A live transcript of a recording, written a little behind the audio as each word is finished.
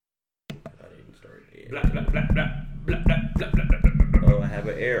Blah, blah, blah, blah, blah, blah, blah, blah, blah, blah. Oh, I have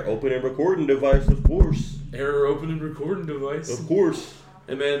an Air opening recording device, of course. Error opening recording device. Of course.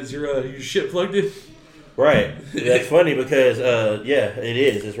 Hey man, is your shit plugged in? Right. That's funny because, yeah, it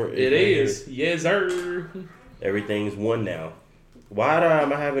is. It's It is. Yes, sir. Everything's one now. Why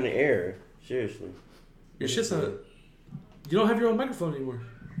am I having an error? Seriously. Your shit's not... You don't have your own microphone anymore.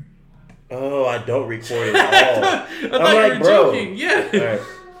 Oh, I don't record it at all. I thought you were joking. Yeah. All right.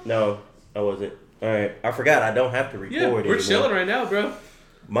 No, I wasn't. All right. I forgot I don't have to record it. We're chilling right now, bro.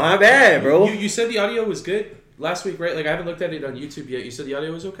 My bad, bro. You said the audio was good last week, right? Like, I haven't looked at it on YouTube yet. You said the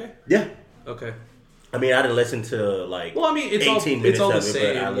audio was okay? Yeah. Okay. I mean, I didn't listen to, like, well, I mean, it's 18 all, minutes all of the it,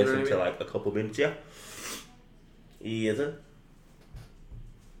 same, but I listened to, I mean? like, a couple minutes, yeah. Yes, sir.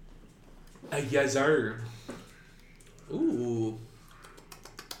 Yes, sir. Ooh.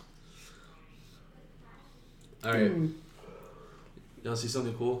 All right. Y'all see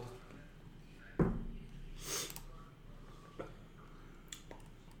something cool?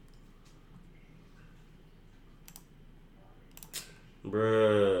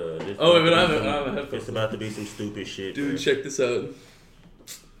 Bruh. Oh, wait, but I have a headphone. It's about to be some stupid shit. Dude, bruh. check this out.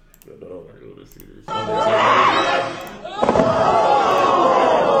 I don't want to go to see this. This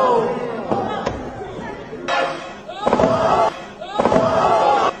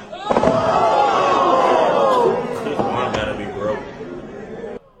arm gotta be broke.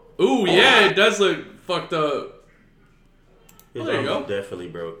 Ooh, yeah, it does look fucked up. His there you arm go. definitely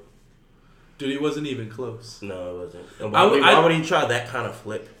broke. Dude, he wasn't even close. No, it wasn't. And why would he try that kind of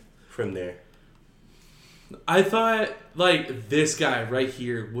flip from there? I thought, like, this guy right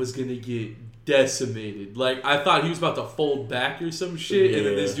here was going to get decimated. Like, I thought he was about to fold back or some shit, and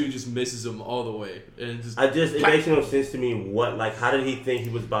then this dude just misses him all the way. And it makes no sense to me. How did he think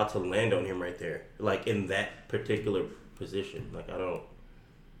he was about to land on him right there? Like, in that particular position. Like, I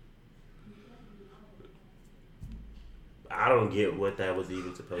don't get what that was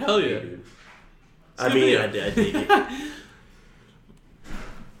even supposed to be, dude. I mean, I dig it.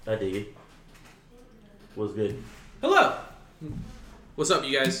 I dig it. What's good? Hello. What's up,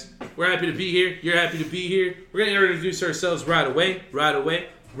 you guys? We're happy to be here. You're happy to be here. We're going to introduce ourselves right away.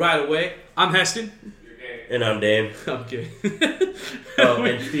 I'm Heston. And I'm Dan. I'm gay. Oh,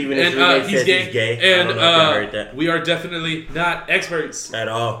 and Steven is he's gay. He's gay. And I don't know if y'all heard that. We are definitely not experts. At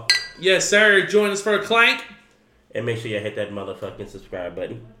all. Yes, sir. Join us for a clank. And make sure you hit that motherfucking subscribe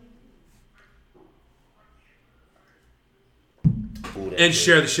button. Ooh, and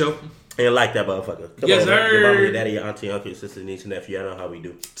share the show. And like that motherfucker. Come yes, on, sir. Your mama, your daddy, your auntie, uncle, your sister, niece, and nephew. I know how we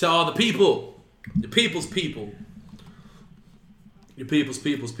do. To all the people. The people's people. Your people's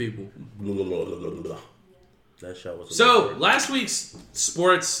people. That show was so, last week's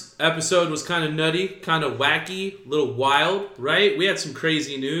sports episode was kind of nutty, kind of wacky, a little wild, right? We had some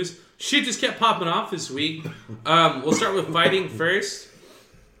crazy news. Shit just kept popping off this week. We'll start with fighting first.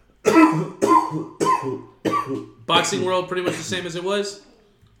 Boxing world pretty much the same as it was.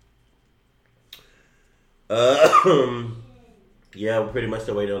 Yeah, we're pretty much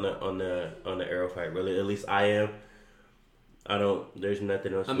still waiting on the arrow fight. Really, at least I am. There's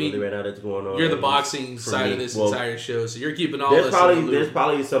nothing else really right now that's going on. You're the boxing side of this entire show, so you're keeping all this. There's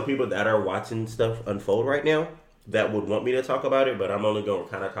probably some people that are watching stuff unfold right now that would want me to talk about it, but I'm only going to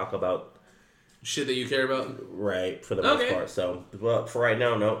kind of talk about shit that you care about, right? For the most part. So, well, for right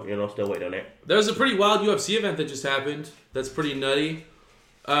now, no, still waiting on that. There was a pretty wild UFC event that just happened. That's pretty nutty.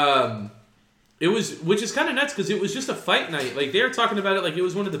 Which is kind of nuts because it was just a fight night. Like they were talking about it like it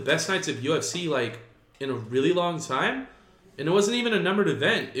was one of the best nights of UFC like in a really long time, and it wasn't even a numbered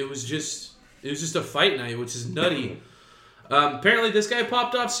event. It was just a fight night, which is nutty. Apparently, this guy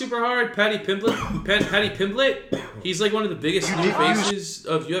popped off super hard. Paddy Pimblett. He's like one of the biggest new faces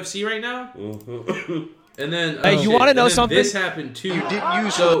of UFC right now. Mm-hmm. And then, you want to know something? This happened too.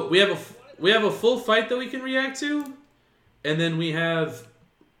 So we have a full fight that we can react to, and then we have.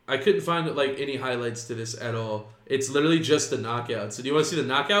 I couldn't find like any highlights to this at all. It's literally just the knockout. So do you want to see the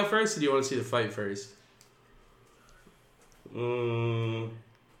knockout first, or do you want to see the fight first?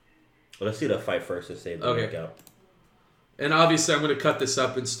 Let's see the fight first and say the knockout. And obviously, I'm going to cut this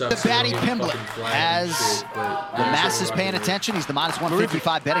up and stuff. Paddy Pimblett has the masses paying attention. He's the minus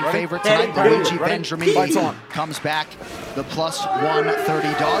 155 betting favorite tonight. Luigi Vendramini comes back, the plus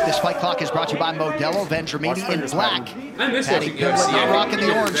 130 dog. This fight clock is brought to you by Modelo. Vendramini in black. Paddy Pimblett not rocking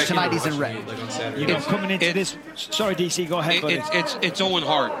the orange tonight. He's in red. It's coming into this. Sorry, DC, go ahead. It's Owen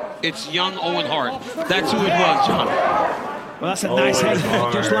Hart. It's young Owen Hart. That's who it was, John. Well, that's a nice head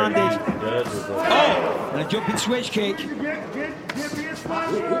that just landed. Oh! And a jumping switch kick. That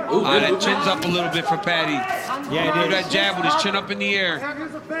chin's up a little bit for Paddy. Yeah, he did. That jab with his chin up in the air.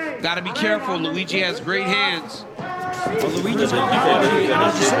 Got to be careful. Luigi has great hands. Well, Luigi's got power.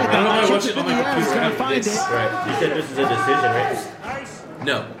 As you said, that chips in the air, he's going to find it. Right. You said this is a decision, right?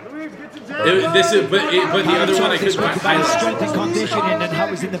 No. But the other one I could talk about his strength and conditioning and how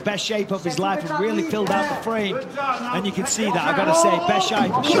he's in the best shape of his life and really filled out the frame. And you can see that, I gotta say, best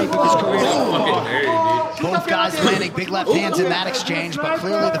shape of his career. Both guys landing big left hands in that exchange, but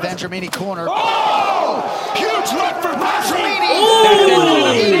clearly the Vendramini corner. Oh! Huge left for Vendramini!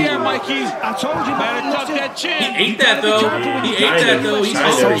 Oh! Mikey. I told you, better tuck that chin. He ate that though. He's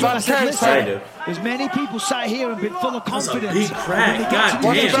kind of. There's many people sat here and been full of confidence. Big crack. God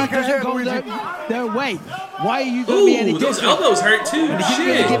damn. Their way. Why are you going to be any different? Those elbows hurt too. And he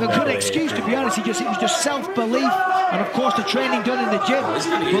didn't really give a good excuse, to be honest. It was just self-belief, and of course the training done in the gym. But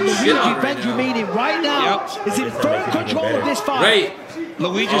Luigi Vendramini right now is in full control of this fight. Right.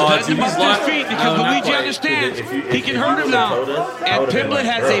 Luigi's touching his feet because Luigi understands he can hurt him now. And Pimblett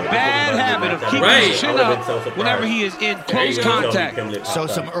has a bad habit of keeping his chin up whenever he is in close contact. So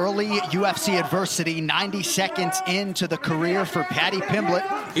some early UFC adversity, 90 seconds into the career for Paddy Pimblett.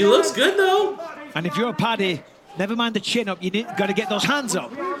 He looks good though. And if you're a Paddy, never mind the chin up, you got to get those hands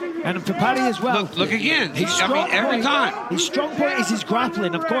up. And for Paddy as well. Look again. Every time. His strong point is his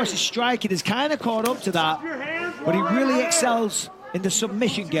grappling. Of course, his striking is kind of caught up to that. But he really excels in the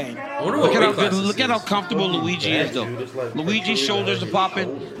submission game. Look at how comfortable Luigi is, though. Luigi's shoulders are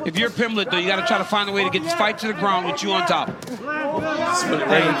popping. If you're Pimblett, though, you got to try to find a way to get this fight to the ground with you on top. You're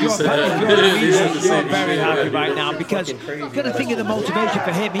very happy right now because you've got to think of the motivation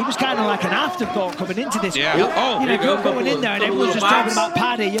for him. He was kind of like an afterthought coming into this fight. Going in there and everyone's just talking about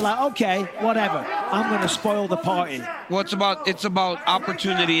Paddy. You're like, okay, whatever. I'm going to spoil the party. Well, it's about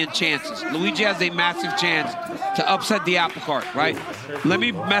opportunity and chances. Luigi has a massive chance to upset the apple cart, right? Let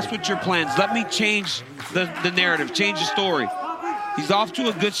me mess with your plans. Let me change the narrative, change the story. He's off to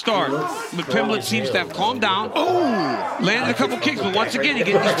a good start, but Pimblett seems to have calmed down. Oh, landed a couple kicks, but once again, he's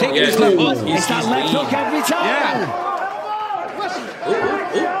taking his left hook. It's that left hook every time. Yeah.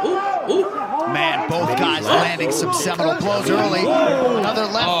 Man, both guys landing some seminal blows early. Another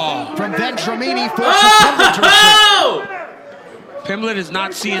left from Vendramini forces Pimblett to retreat. Pimblett is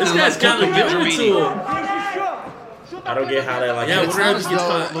not seeing the left hook of Vendramini. I don't get how that it's not as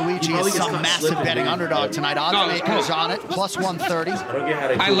though Luigi is some massive betting underdog tonight. Odds makers on it, plus 130. I don't get how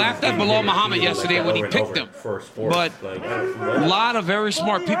they I laughed at Bilal Muhammad yesterday when he picked him. But a lot of very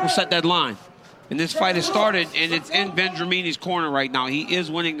smart people set that line. And this fight has started, and it's in Vendramini's corner right now. He is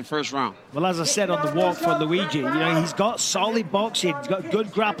winning the first round. Well, as I said on the walk for Luigi, he's got solid boxing, he's got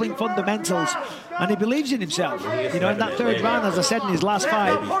good grappling fundamentals, and he believes in himself. In that third round, as I said in his last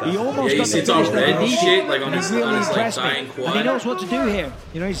fight, he almost got the finish that he needed. Like on his, really impressed me. And he knows what to do here.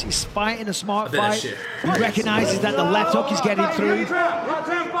 He's fighting a smart fight. He recognizes that the left hook is getting through.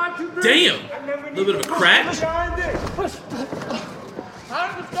 Damn! A little bit of a crack.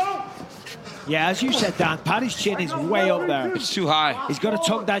 Yeah, as you said, Dan, Paddy's chin is way up there. It's too high. He's got to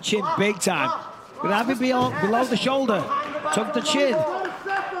tuck that chin big time. But have it below the shoulder. Tuck the chin.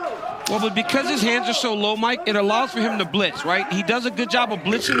 Well, but because his hands are so low, Mike, it allows for him to blitz, right? He does a good job of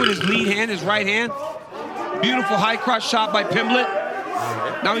blitzing with his lead hand, his right hand. Beautiful high crotch shot by Pimblett.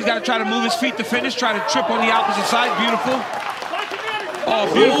 Now he's got to try to move his feet to finish, try to trip on the opposite side. Beautiful. Oh,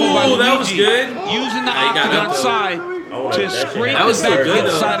 beautiful by Luigi. That was good. Using the octagon side to scrape the back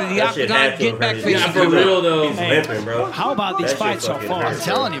inside of the octagon, get back facing for real though. He's limping, bro. How about these fights so far? I'm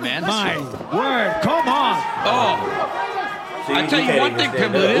telling you, man. My word, come on. Oh. I tell you one thing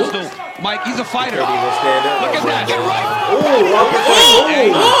Pimblett is though, Mike, he's a fighter. Look at that. Get right.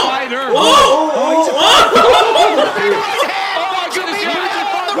 He's a fighter. Oh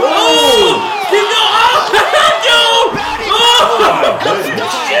my goodness, he is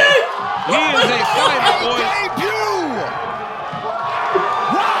a fighter, boy.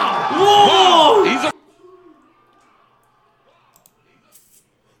 Wow.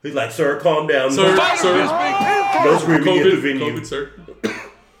 He's like, sir, calm down. Sir. No screaming at the venue. COVID, sir.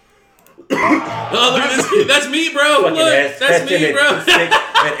 Oh, look at this kid. That's me, bro. Look, that's me, bro.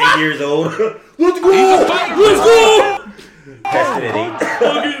 At 8 years old. Let's go. He's a fighter. Let's go. Tested at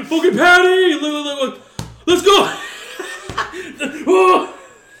 8. Fucking Paddy. Look. Let's go.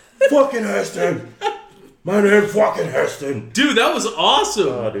 Fucking Heston. My name fucking Heston. Dude, that was awesome.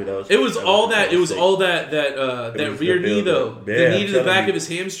 Oh, dude, that was. It was all that rear knee though. Yeah, the knee to the back of his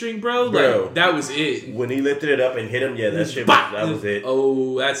hamstring, bro. Like that was it. When he lifted it up and hit him, that was it.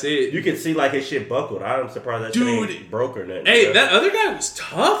 Oh, that's it. You could see like his shit buckled. I'm surprised that shit ain't broke or nothing. Hey, that other guy was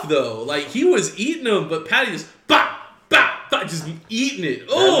tough though. Like he was eating him, but Paddy just just eating it.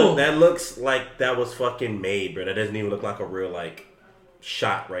 Oh, that looks like that was fucking made, bro. That doesn't even look like a real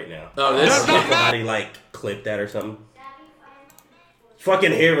shot right now. Oh, this somebody like clipped that or something.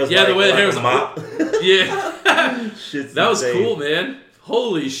 Fucking hair was the way the hair was a mop. Yeah, that was insane. cool, man.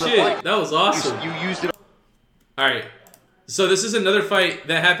 Holy shit, that was awesome. You used it. All right, so this is another fight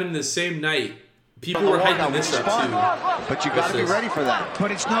that happened the same night. People were hyping this up too. But you got to be ready for that.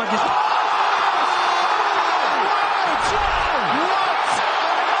 But it's not just...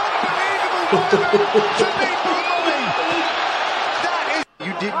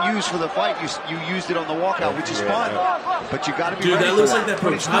 You didn't use for the fight. You used it on the walkout, which is fun. But you got to be Dude, ready that for looks that. like that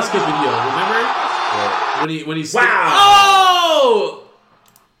Prochaska video. Remember? Yeah. When he wow. Oh!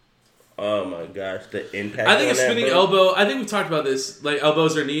 Oh my gosh, the impact. I think on a spinning that, elbow. I think we've talked about this, like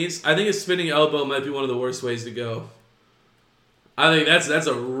elbows or knees. I think a spinning elbow might be one of the worst ways to go. I think that's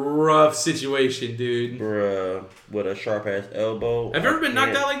a rough situation, dude. Bruh, with a sharp ass elbow. Have you ever been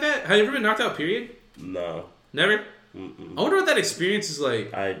knocked out like that? Have you ever been knocked out? Period. No. Never. Mm-mm. I wonder what that experience is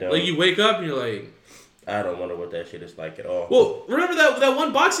like. I don't. Like you wake up and you're like. I don't wonder what that shit is like at all. Well, remember that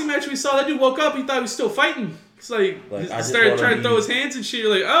one boxing match we saw? That dude woke up. He thought he was still fighting. It's like he started trying to throw his hands and shit.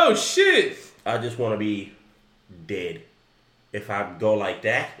 You're like, oh shit. I just want to be dead. If I go like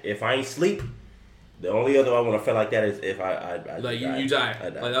that, if I ain't sleep, the only other I want to feel like that is if I like die. you die.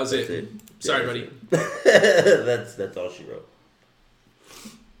 I die. Like that was it. Sorry, buddy. That's all she wrote.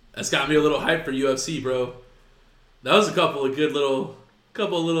 That's got me a little hype for UFC, bro. That was a couple of good little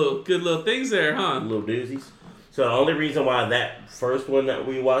things there, huh? Little doozies. So the only reason why that first one that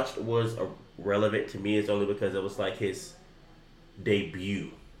we watched was relevant to me is only because it was like his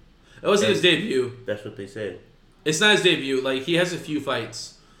debut. It wasn't his debut. That's what they said. It's not his debut. Like, he has a few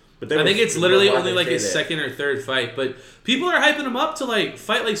fights. But I think it's literally only like his second or third fight. But people are hyping him up to like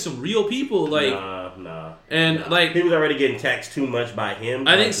fight like some real people. Like, nah. And like he was already getting taxed too much by him.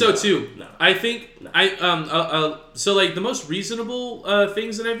 I think so too. No. I think so like the most reasonable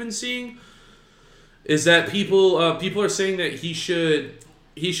things that I've been seeing is that people are saying that he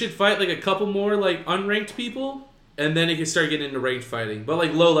should fight like a couple more like unranked people. And then he can start getting into ranked fighting. But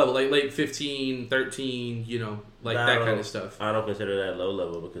like low level, like 15, 13, you know, like that kind of stuff. I don't consider that low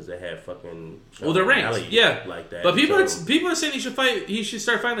level because they have fucking... Well, they're ranked, yeah. Like that. But people are saying he should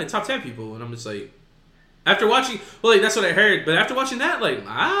start fighting like top 10 people. And I'm just like... After watching... Well, like, that's what I heard. But after watching that, like,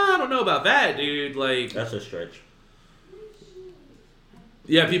 I don't know about that, dude. Like... That's a stretch.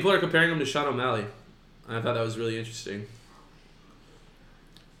 Yeah, people are comparing him to Sean O'Malley. I thought that was really interesting.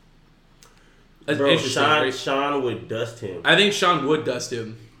 Bro, Sean would dust him. I think Sean would dust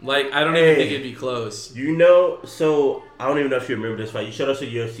him. Like, I don't even think it'd be close. You know, so I don't even know if you remember this fight. You showed us a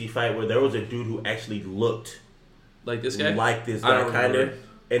UFC fight where there was a dude who actually looked like this guy? Like this guy, kind of.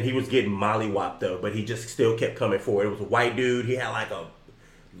 And he was getting mollywopped, though, but he just still kept coming forward. It was a white dude. He had, like, a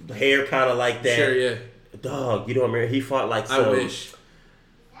hair kind of like that. Sure, yeah. Dog, you don't remember? He fought like some... I wish.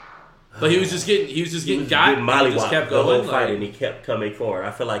 But he was just getting got. Mollywopped just kept the going, whole fight, and he kept coming forward.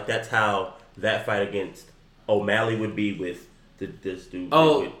 I feel like that's how that fight against O'Malley would be with this dude.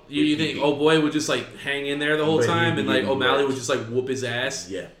 Oh, you think Oh Boy would just like hang in there the whole time, and like O'Malley would just like whoop his ass?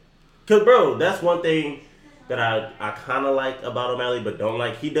 Yeah, cause bro, that's one thing that I kind of like about O'Malley, but don't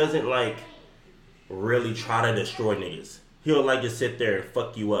like. He doesn't like really try to destroy niggas. He'll like just sit there and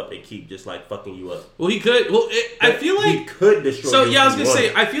fuck you up and keep just like fucking you up. Well, he could. Well, I feel like he could destroy. So you yeah, I was gonna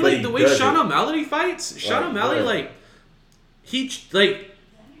say, wanted, I feel like the way Sean doesn't. O'Malley fights, Sean O'Malley like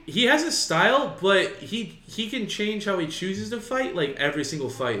he has a style, but he can change how he chooses to fight like every single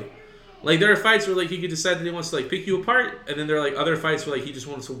fight. Like there are fights where like he could decide that he wants to like pick you apart, and then there are like other fights where like he just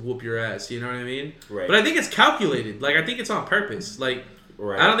wants to whoop your ass. You know what I mean? Right. But I think it's calculated. Like I think it's on purpose. Like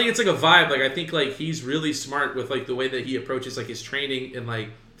right. I don't think it's like a vibe. Like I think like he's really smart with like the way that he approaches like his training and like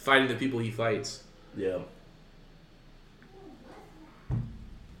fighting the people he fights. Yeah.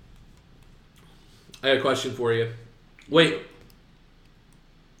 I got a question for you. Wait.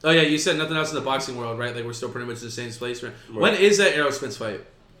 Oh yeah, you said nothing else in the boxing world, right? Like we're still pretty much in the same place, right? When is that Errol Spence fight?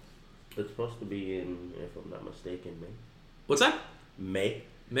 It's supposed to be in, if I'm not mistaken, May. What's that? May.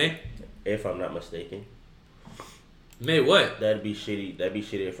 If I'm not mistaken. May what? That'd be shitty. That'd be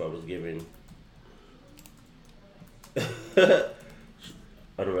shitty if I was given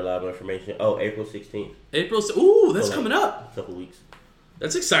unreliable information. Oh, April 16th. Ooh, that's coming up. A couple weeks.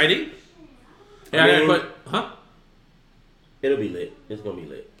 That's exciting. Yeah, Huh? It'll be lit. It's gonna be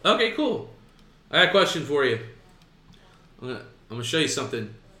lit. Okay, cool. I got a question for you. I'm gonna show you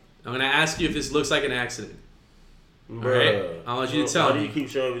something. I'm gonna ask you if this looks like an accident. Bruh. All right? I want you to tell me. Why do you keep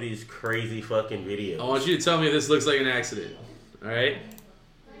showing me these crazy fucking videos? I want you to tell me if this looks like an accident. All right?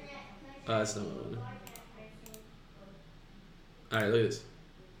 That's not what I want. All right, look at this.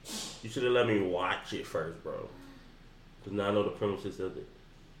 You should have let me watch it first, bro. Does not know the premises of it.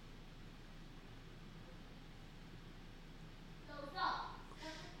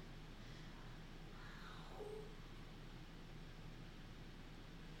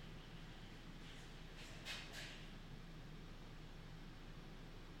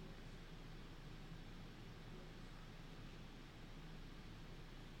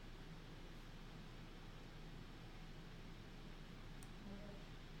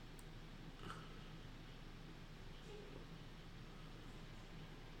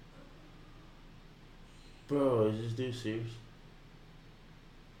 Bro, is this dude serious?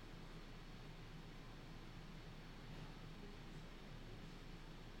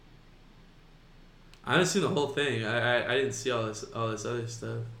 I haven't seen the whole thing. I didn't see all this other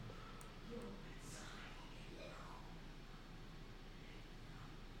stuff.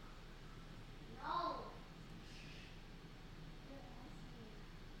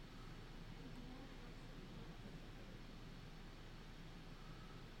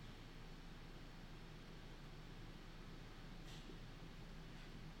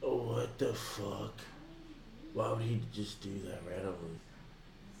 What the fuck? Why would he just do that randomly?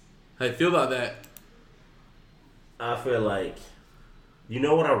 How you feel about that? I feel like, you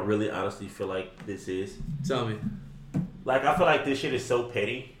know what I really honestly feel like this is? Tell me. Like, I feel like this shit is so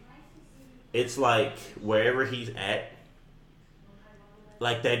petty. It's like, wherever he's at,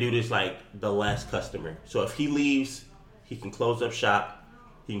 like, that dude is like the last customer. So if he leaves, he can close up shop,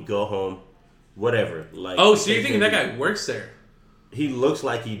 he can go home, whatever. Like, oh, so you're thinking that guy works there? He looks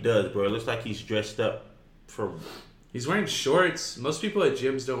like he does, bro. It looks like he's dressed up for... He's wearing shorts. Most people at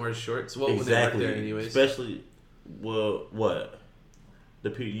gyms don't wear shorts. Well, exactly. when they work there anyways. Especially, well, what?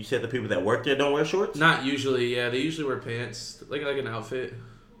 You said the people that work there don't wear shorts? Not usually, yeah. They usually wear pants. Like an outfit.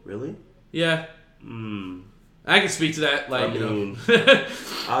 Really? Yeah. I can speak to that. Like, I mean, I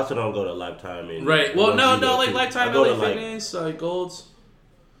also don't go to Lifetime. And right. Well, no, like Lifetime, LA Fitness, like Golds.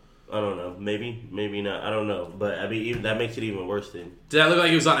 I don't know. Maybe not. I don't know. But I mean, even that makes it even worse. Then did that look like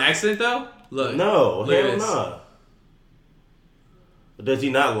he was on accident though? Look. No, hell no. Does he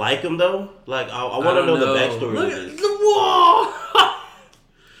not like him though? Like, I want to know the backstory of this. Whoa!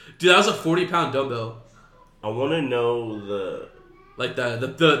 Dude, that was a 40-pound dumbbell. I want to know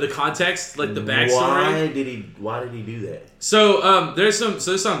the context, like the backstory. Why did he do that? So this on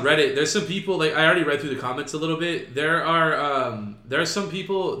Reddit. There's some people, like, I already read through the comments a little bit. There are some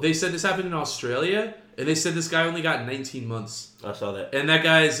people, they said this happened in Australia, and they said this guy only got 19 months. I saw that. And that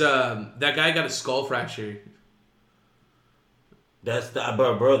guy got a skull fracture.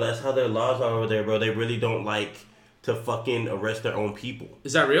 Bro, that's how their laws are over there, bro. They really don't like to fucking arrest their own people.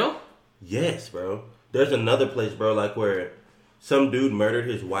 Is that real? Yes, bro. There's another place, bro, like where some dude murdered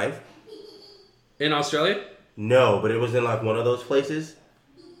his wife. In Australia? No, but it was in like one of those places.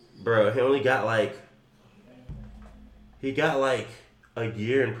 Bro, he only got like... He got like a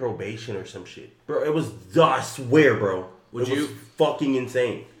year in probation or some shit. Bro, it was... I swear, bro. It was fucking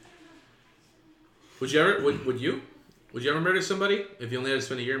insane. Would you ever murder somebody if you only had to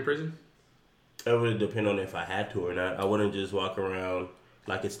spend a year in prison? It would depend on if I had to or not. I wouldn't just walk around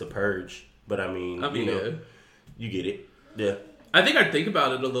like it's the purge. But I mean, you know, you get it. Yeah. I think I'd think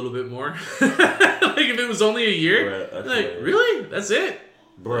about it a little bit more. Like if it was only a year. Bruh, like, really? That's it?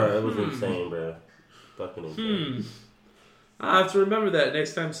 Bro, it was insane, bro. Fucking insane. I have to remember that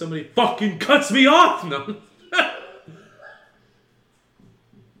next time somebody fucking cuts me off. No.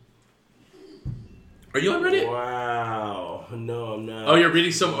 Are you on Reddit? Wow. No, I'm not. Oh, you're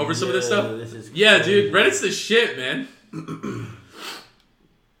reading some of this stuff? This is yeah, dude. Reddit's the shit, man.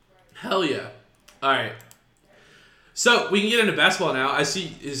 Hell yeah. All right. So, we can get into basketball now. I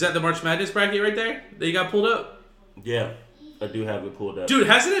see. Is that the March Madness bracket right there that you got pulled up? Yeah. I do have it pulled up. Dude,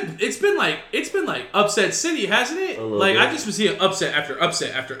 hasn't it? It's been like upset city, hasn't it? Like, I've just been seeing upset after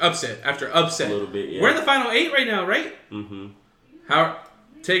upset after upset after upset. A little bit, yeah. We're in the final 8 right now, right? Mm-hmm.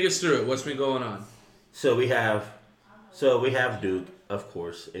 Take us through it. What's been going on? So we have Duke, of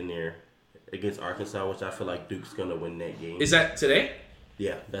course, in there against Arkansas, which I feel like Duke's gonna win that game. Is that today?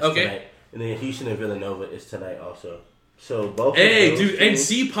 Yeah, that's tonight. And then Houston and Villanova is tonight also. So both. Hey, dude,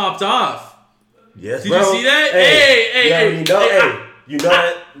 NC popped off. Yes, Did bro. you see that? You know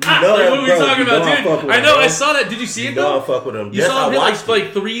that. What are we talking about, dude? I know. I saw that. Did you see it though? I fuck with him. You saw him hit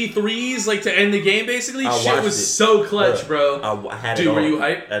like 3 threes like to end the game. Basically, shit was so clutch, bro. I had dude, it on. Were you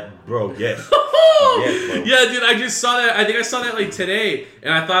hyped? Bro, yes. Yes, bro. Yeah, dude. I just saw that. I think I saw that like today,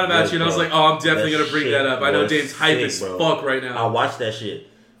 and I thought about you, and I was like, oh, I'm definitely gonna bring that up. I know Dave's hype as fuck right now. I watched that shit.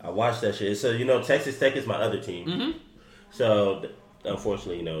 So you know, Texas Tech is my other team. Mm-hmm. So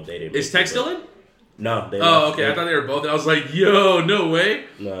unfortunately, you know, they didn't. Is Tech still in? No, they lost. Okay. I thought they were both. I was like, yo, no way.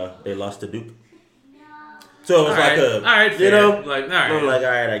 No, they lost to Duke. So it was like a, all right, you know, like, all right. I'm like, all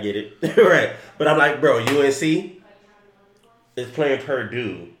right, I get it, right? But I'm like, bro, UNC is playing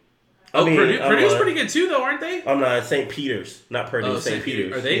Purdue. Purdue's pretty good too, though, aren't they? I'm not St. Peter's, not Purdue. St.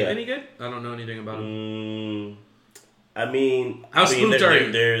 Peter's. Are they any good? I don't know anything about them. How spooked are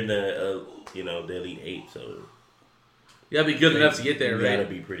you? They're in the the Elite Eight, so you gotta be good enough to get there, right? You gotta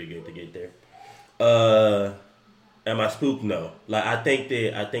be pretty good to get there. Am I spooked? No. Like I think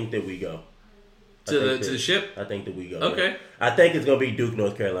that we go to the ship. I think that we go. Okay. Yeah. I think it's gonna be Duke,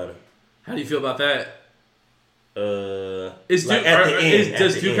 North Carolina. How do you feel about that? Does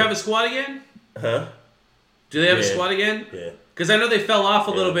Duke have a squad again? Huh? Do they have a squad again? Yeah. Because I know they fell off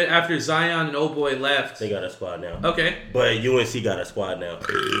a little bit after Zion and Old Boy left. They got a squad now. Okay. But UNC got a squad now.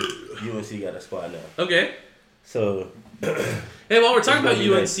 Okay. So. Hey, while we're talking about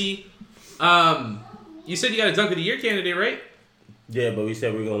UNC, you said you got a Dunk of the Year candidate, right? Yeah, but we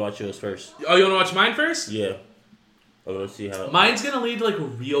said we were gonna watch yours first. Oh, you want to watch mine first? Yeah. I want to see how. Mine's gonna lead to like a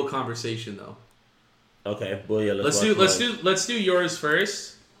real conversation though. Okay, well yeah, let's do yours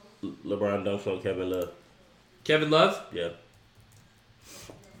first. LeBron dunks on Kevin Love. Kevin Love? Yeah.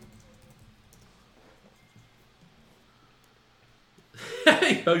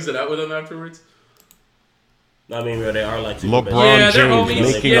 He hugs it out with him afterwards. I mean, they are like LeBron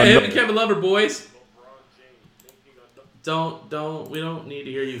James. Yeah, him and Kevin Love are boys. We don't need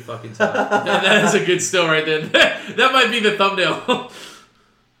to hear you fucking talk. That is a good still right there. That might be the thumbnail.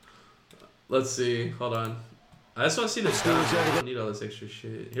 Let's see. Hold on. I just want to see the stuff. I don't need all this extra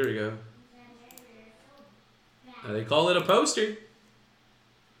shit. Here we go. They call it a poster.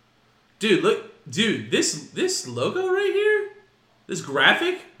 Dude, look. Dude, this logo right here? This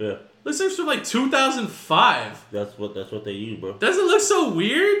graphic? Yeah. Looks like from like 2005. That's what they use, bro. Doesn't it look so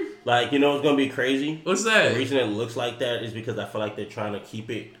weird? Like, you know what's gonna be crazy? What's that? The reason it looks like that is because I feel like they're trying to keep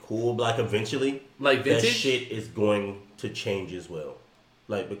it cool. Like eventually, like vintage, that shit is going to change as well.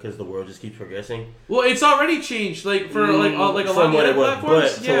 Like because the world just keeps progressing. Well, it's already changed. Like for like a lot of other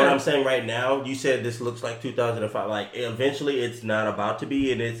platforms. But so what I'm saying right now, you said this looks like 2005. Like eventually, it's not about to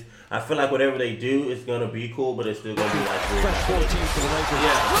be, and it's. I feel like whatever they do, it's gonna be cool, but it's still gonna be like. Fresh 14 for the Lakers.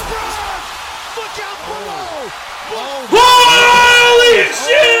 Yeah. LeBron! Look out below! Holy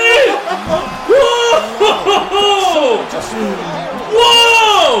shit! Whoa!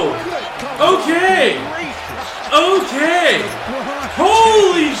 Whoa! Okay.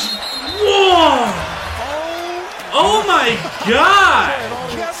 Holy whoa! Oh my god!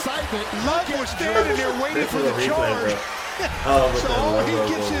 Love was standing there waiting for the charge. So he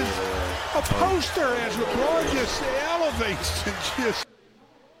gets a poster as LeBron just elevates and just.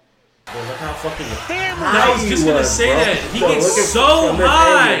 Look how fucking I was just gonna say that he gets so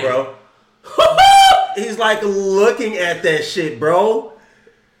high, angle, bro. He's like looking at that shit, bro.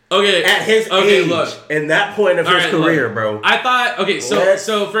 Okay, at his age, look. In that point of his career, bro. I thought,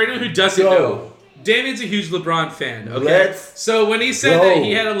 so for anyone who doesn't know, Damien's a huge LeBron fan. Okay, so when he said that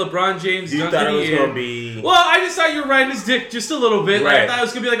he had a LeBron James dunk of the year, gonna be... well, I just thought you were riding his dick just a little bit. Right. Like, I thought it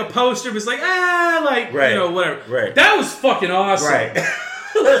was gonna be like a poster, but it's like you know, whatever. Right. That was fucking awesome. Right.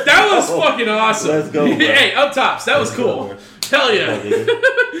 That was fucking awesome. Let's go, bro. Hey, up tops. That was cool. Hell yeah.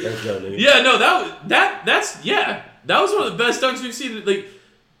 Let's go, dude. Yeah, no, that was one of the best dunks we've seen. Like,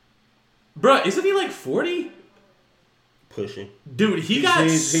 bruh, isn't he like 40? Pushing. Dude, he got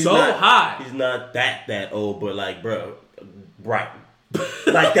so high. He's not that old, but like, bro, right.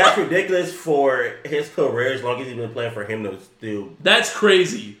 Like, that's ridiculous for his career as long as he's been playing for him to still. That's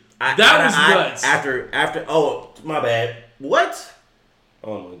crazy. That was nuts. After, my bad. What?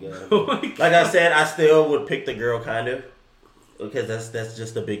 Oh my god. Oh my god. Like I said, I still would pick the girl, kind of. Because that's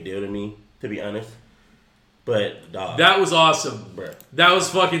just a big deal to me, to be honest. But, dog. That was awesome. Bro. That was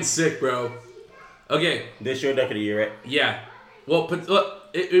fucking sick, bro. Okay. This your dunk of the year, right? Yeah. Well, but look,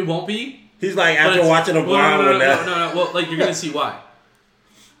 it won't be. He's like, after watching him blind with that. No. Well, like, you're going to see why.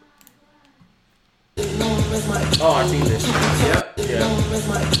 Oh, I seen this. Yep.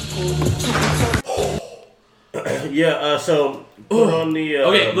 Yeah, so put on the...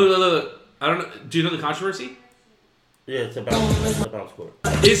 okay, look. I don't know. Do you know the controversy? Yeah, it's a bounce court.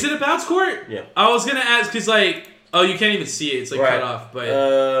 Is it a bounce court? Yeah. I was going to ask, because, like... Oh, you can't even see it. It's, like, cut off. But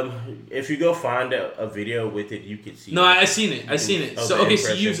if you go find a video with it, you can see it. No, I seen it. So, okay,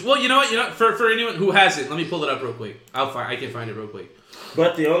 so you... Well, you know what? For anyone who hasn't, let me pull it up real quick. I can find it real quick.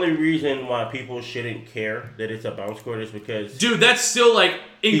 But the only reason why people shouldn't care that it's a bounce court is because... Dude, that's still, like,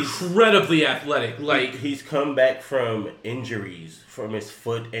 incredibly athletic. Like, he's come back from injuries from his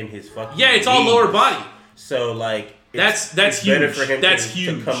foot and his fucking it's all lower body. So, like... That's huge. Better for him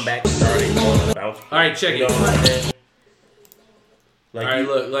to come back starting on the bounce court. All right, check it. Like all right,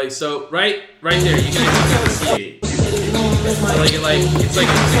 look. Like, so, right there. You can shit. It's like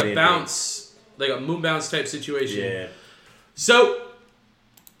a bounce, like a moon bounce type situation. Yeah. So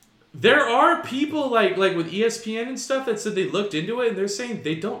there are people like with ESPN and stuff that said they looked into it and they're saying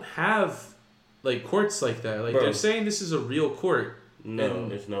they don't have like courts like that. Like they're saying this is a real court. No,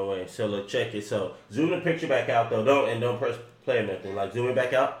 there's no way. So look, check it. So zoom the picture back out though. Don't press play or nothing. Like zoom it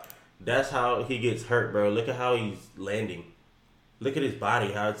back out. That's how he gets hurt, bro. Look at how he's landing. Look at his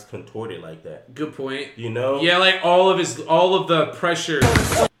body, how it's contorted like that. Good point. You know? Yeah, like all of the pressure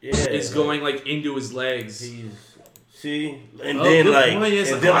is going like into his legs. See? And then like point.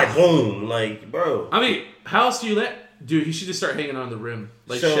 Yes, and then like boom. Like, bro. I mean, how else do you dude, he should just start hanging on the rim.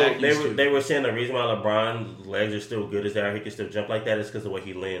 Like so Shaq they were saying the reason why LeBron's legs are still good as they are, he can still jump like that, is because of the way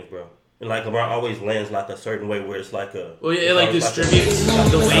he lands, bro. And like LeBron always lands like a certain way where it's like a. Well, yeah, it like distributes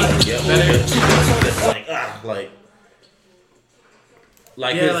the weight better. It's like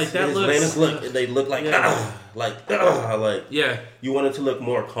yeah, like that his looks. Landings they look like like yeah. You want it to look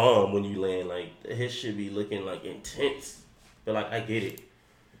more calm when you land. Like his should be looking like intense, but like I get it.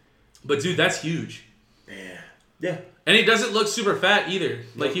 But dude, that's huge. Yeah. And he doesn't look super fat either.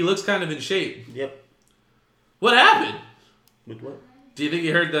 Like he looks kind of in shape. Yep. What happened? With what? Do you think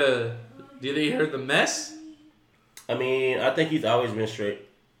you heard the mess? I mean, I think he's always been straight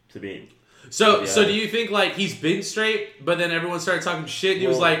to be. So do you think like he's been straight, but then everyone started talking shit and he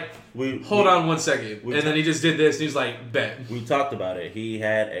was like, hold on 1 second. And then he just did this and he was like, bet. We talked about it. He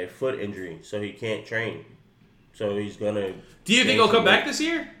had a foot injury, so he can't train. So he's gonna. Do you think he'll come back this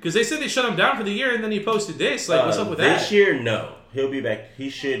year? Because they said they shut him down for the year and then he posted this. Like, what's up with that? This year, no. He'll be back. He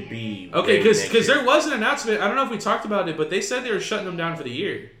should be. Okay, because there was an announcement. I don't know if we talked about it, but they said they were shutting him down for the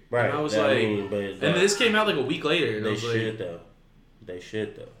year. Right. And I was and this came out like a week later. And they should though. They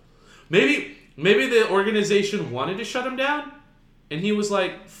should though. Maybe the organization wanted to shut him down, and he was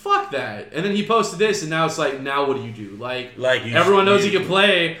like, "Fuck that!" And then he posted this, and now it's like, now what do you do? Like everyone knows he can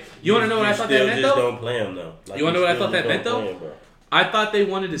play. You want to know what I thought that meant though? Don't play him though. Like, you want to know what I thought that meant though? I thought they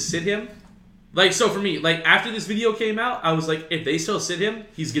wanted to sit him. Like, so for me, like after this video came out, I was like, if they still sit him,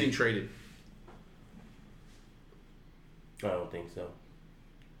 he's getting traded. I don't think so.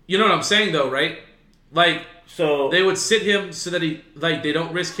 You know what I'm saying though, right? Like, so they would sit him so that they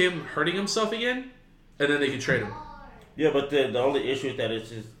don't risk him hurting himself again, and then they could trade him. Yeah, but the only issue is that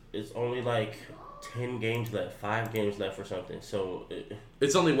it's only like 10 games left, 5 games left or something. So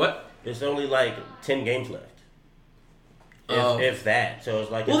it's only what? It's only like 10 games left. If that. So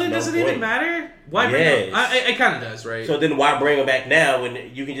it's like, well, then does it even matter? Why bring him? It kind of does, right? So then why bring him back now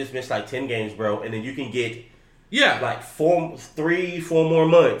when you can just miss like 10 games, bro, and then you can get like 3-4 more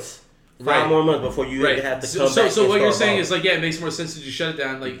months. 5 more months before you even have to come back. So what you're saying is like, yeah, it makes more sense to just shut it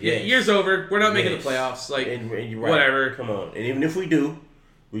down. Like, year's over. We're not making the playoffs. Like, and you're right. Whatever. Come on. And even if we do,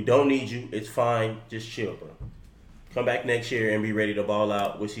 we don't need you. It's fine. Just chill, bro. Come back next year and be ready to ball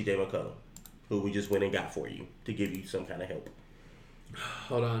out with CJ McCollum, who we just went and got for you to give you some kind of help.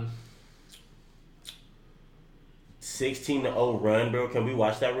 Hold on. 16-0 run, bro. Can we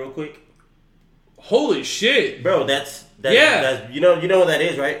watch that real quick? Holy shit, bro! That's you know what that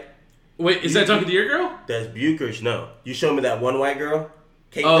is, right? Wait, is that talking to your girl? That's Buchers. No, you showed me that one white girl.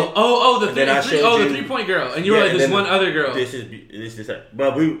 Caitlin, the 3-point girl, and you were like, "There's one other girl." This is her.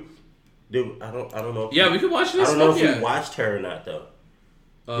 But dude, I don't know. We could watch this. I don't know if we watched her or not though.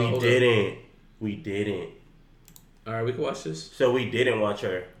 We didn't. All right, we can watch this. So we didn't watch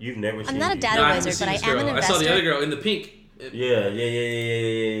her. You've never seen. I'm not a data wizard, but I am an investor. I saw the other girl in the pink.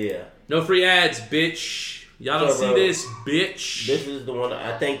 Yeah. No free ads, bitch. Y'all don't see this, bitch. This is the one.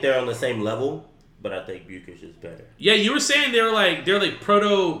 I think they're on the same level, but I think Buchers is better. Yeah, you were saying they're like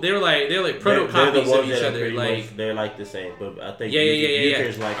proto copies of each other. Like they're like the same, but I think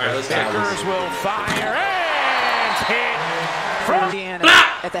Buchers like. All right, let's Buchers will fire and hit. Indiana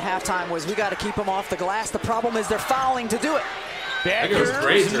at the halftime was we got to keep them off the glass. The problem is they're fouling to do it. Beckers,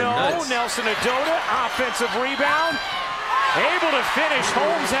 Nelson Adota, offensive rebound. Able to finish.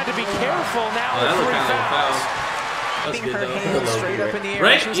 Holmes had to be careful now with 3 fouls. That's her hands straight up in the air.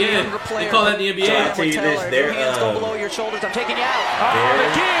 Right? Yeah. They call that in the NBA. So I'll tell you this, your hands go below your shoulders. I'm taking you out.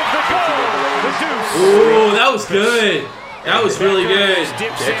 The give, the goal, the deuce. Ooh, that was good. That was really good.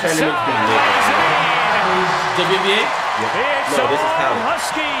 They're turning into WNBA? It's all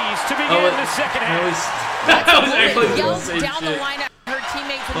Huskies to begin the second half. That was actually yelled down the line at her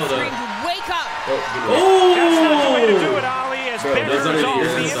teammates and screamed, "Wake up!" That's not the way to do it, Ali. As Beckers off the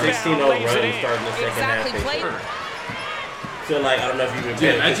inbound, 16-0 run starting the second half. So like, I don't know if you've been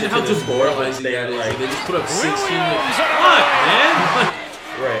paying attention to the score. They just put up 16. Fuck, man.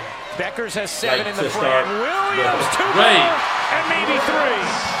 Right. Beckers has 7 in the frame. Williams 2 right. and maybe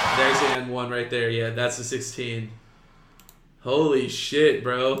 3. There's the N1 right there. Yeah, that's the 16. Holy shit,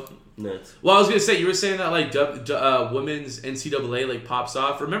 bro. Nuts. Well, I was gonna say, you were saying that like women's NCAA like pops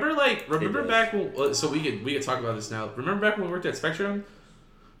off. Remember back when? So we could talk about this now. Remember back when we worked at Spectrum,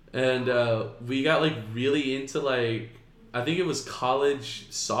 and we got like really into like, I think it was college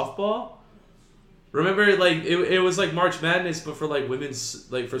softball. Remember, like it was like March Madness, but for like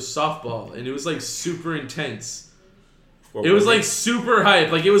women's, like for softball, and it was like super intense. It was like super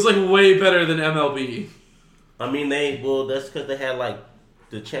hype. Like it was like way better than MLB. I mean, that's because they had like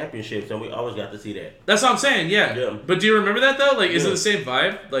the championships, and we always got to see that. That's what I'm saying. Yeah. But do you remember that though? Like, is it the same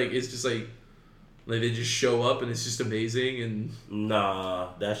vibe? Like, it's just like they just show up and it's just amazing and. Nah,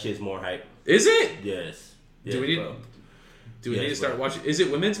 that shit's more hype. Is it? Yes. Do we need to start watching? Is it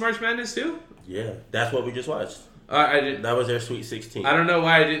Women's March Madness too? Yeah, that's what we just watched. I didn't. That was their Sweet 16. I don't know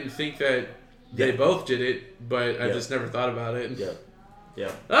why I didn't think that they both did it, but I just never thought about it.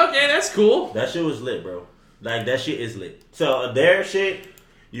 Yeah. Okay, that's cool. That shit was lit, bro. Like, that shit is lit. So, their shit,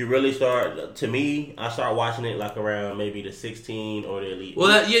 you really start, to me, I start watching it like around maybe the 16 or the Elite.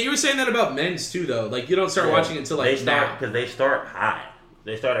 Well, you were saying that about men's too, though. Like, you don't start watching it until like now. Because they start high.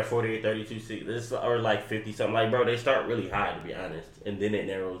 They start at 48, 32, 6, or like 50 something. Like, bro, they start really high, to be honest. And then it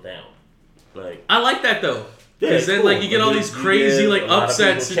narrows down. Like, I like that, though. Yeah, because then, cool. like, you get all these crazy, like,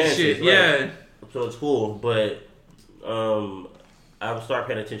 upsets and shit. Right? Yeah. So, it's cool. But, I would start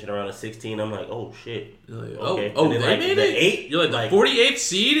paying attention around the 16. I'm like, oh shit. Like, okay. Oh, they made it? 8? You're like, the 48th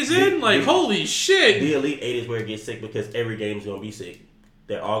seed is in? Like, holy shit. The Elite 8 is where it gets sick because every game's going to be sick.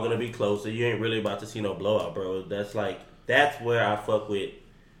 They're all going to be close. So you ain't really about to see no blowout, bro. That's where I fuck with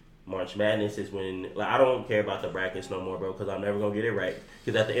March Madness is when, like, I don't care about the brackets no more, bro, because I'm never going to get it right.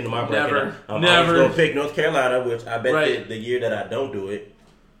 Because at the end of my bracket, I'm always going to pick North Carolina, which I bet the year that I don't do it,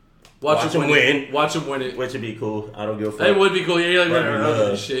 Watch them win. Watch them win it. Which would be cool. I don't give a fuck. It would be cool. Yeah, you're like,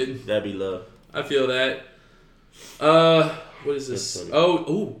 whatever. Shit. That'd be love. I feel that. What is this?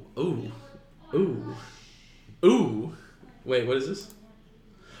 Oh, ooh. Wait, what is this?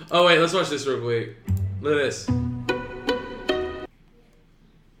 Oh, wait, let's watch this real quick. Look at this.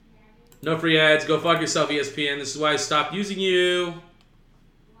 No free ads. Go fuck yourself, ESPN. This is why I stopped using you.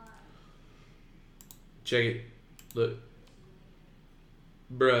 Check it. Look.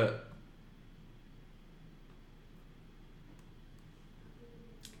 Bruh.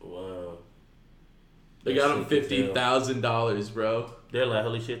 Wow. They got him $50,000, bro. They're like,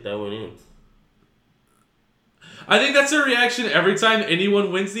 holy shit, that went in. I think that's their reaction every time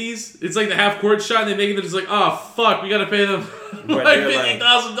anyone wins these. It's like the half-court shot, and they make it, they're just like, oh, fuck, we gotta pay them like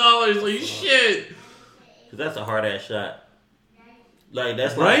 $50,000. Like, shit. Because that's a hard-ass shot. Like,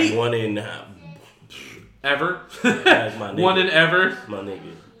 that's like one in... Ever? That's my nigga. One in ever? My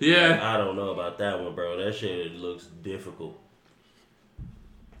nigga. Yeah. Like, I don't know about that one, bro. That shit looks difficult.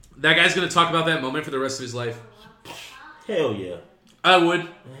 That guy's gonna talk about that moment for the rest of his life. Hell yeah. I would.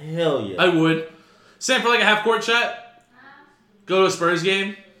 Hell yeah. I would. Same for like a half-court shot. Go to a Spurs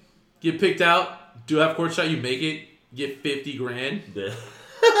game. Get picked out. Do a half-court shot. You make it. Get $50,000. Yeah.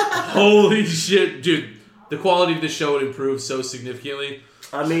 Holy shit. Dude, the quality of the show would improve so significantly.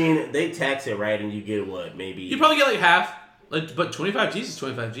 I mean, they tax it right and you get what? Maybe... You probably get like half. Like, but 25 G's is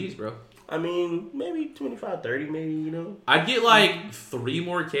 25 G's, bro. I mean, maybe 25, 30, maybe, you know? I'd get like 3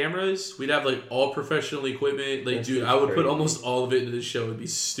 more cameras. We'd have like all professional equipment. Like, dude, I would put almost all of it into this show. It'd be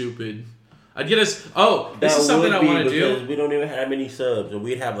stupid. I'd get us... Oh, this is something I want to do. We don't even have many subs, and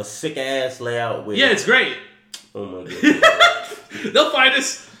we'd have a sick-ass layout with... Yeah, it's great. Oh, my God. They'll find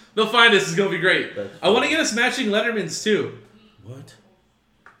us. They'll find us. It's going to be great. I want to get us matching Lettermans, too. What?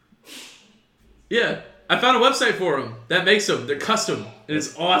 Yeah. I found a website for them that makes them. They're custom, and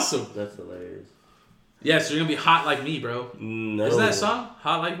it's awesome. That's hilarious. Yeah, so you're going to be hot like me, bro. No. Isn't that a song?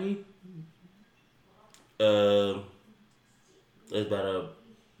 Hot like me? It's about a...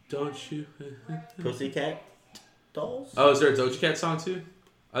 Don't you... Pussycat Dolls? Oh, is there a Doja Cat song, too?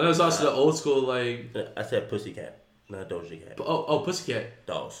 I know it's also the old school, like... I said Pussycat, not Doja Cat. Oh, Pussycat.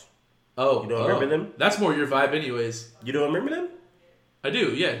 Dolls. Oh. You don't remember them? That's more your vibe anyways. You don't remember them? I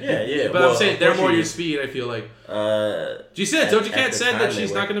do, yeah. Yeah. But I'm saying they're more your speed, I feel like. Do you see that Doja Cat said that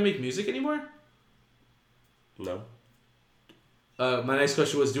she's not going to make music anymore? No. My next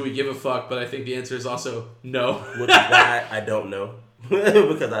question was, do we give a fuck? But I think the answer is also no. Which is why I don't know.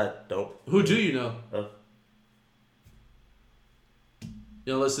 Because I don't. Who do you know? You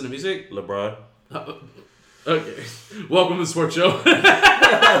don't listen to music? LeBron. Okay. Welcome to the sports show.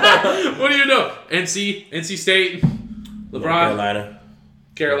 What do you know? NC State, LeBron.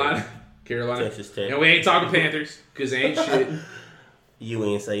 Carolina. Texas Tech. And we ain't talking Panthers, because they ain't shit.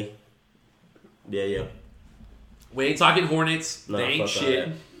 UNC. Yeah. We ain't talking Hornets. No, they ain't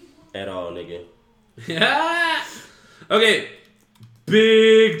shit. At all, nigga. Yeah. Okay.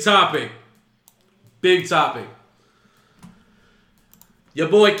 Big topic. Your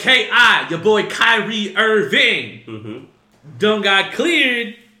boy K.I., your boy Kyrie Irving, done got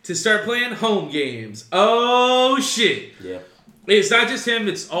cleared to start playing home games. Oh, shit. Yeah. It's not just him.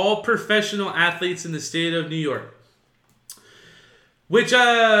 It's all professional athletes in the state of New York. Which, we've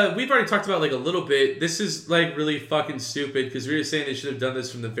already talked about, like, a little bit. This is, like, really fucking stupid because we were saying they should have done this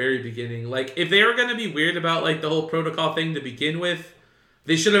from the very beginning. Like, if they were going to be weird about, like, the whole protocol thing to begin with,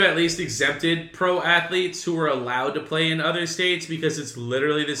 they should have at least exempted pro athletes who were allowed to play in other states because it's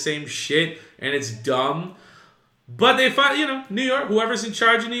literally the same shit and it's dumb. But they finally, New York, whoever's in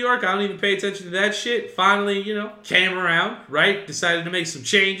charge of New York, I don't even pay attention to that shit, finally, came around, right? Decided to make some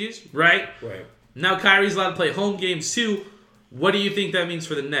changes, right? Right. Now Kyrie's allowed to play home games too. What do you think that means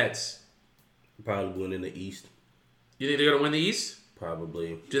for the Nets? Probably win in the East. You think they're going to win the East?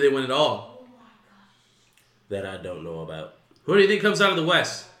 Probably. Do they win it all? That I don't know about. Who do you think comes out of the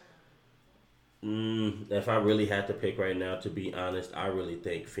West? If I really had to pick right now, to be honest, I really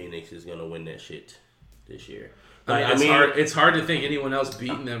think Phoenix is going to win that shit this year. It's hard to think anyone else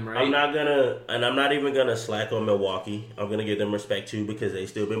beating them, right? I'm not even going to slack on Milwaukee. I'm going to give them respect too because they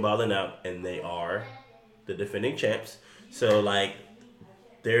still been balling out and they are the defending champs. So, like,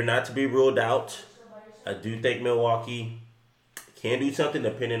 they're not to be ruled out. I do think Milwaukee can do something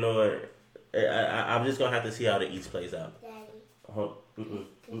depending on... I'm just going to have to see how the East plays out.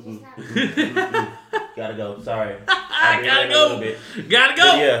 Gotta go. Sorry. I gotta go. Gotta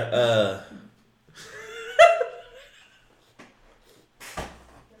go. But yeah.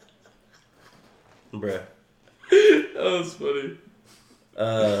 Bruh. That was funny.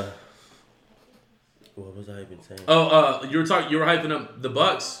 What was I even saying? You were hyping up the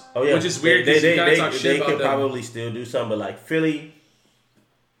Bucks. Oh yeah, which is weird because you kind of talk shit about them. They could probably still do something, but like Philly,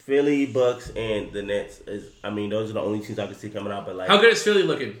 Bucks, and the Nets those are the only teams I can see coming out. But like, how good is Philly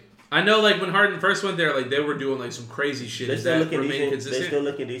looking? I know, like when Harden first went there, like they were doing like some crazy shit. They Is that remain decent. consistent? They still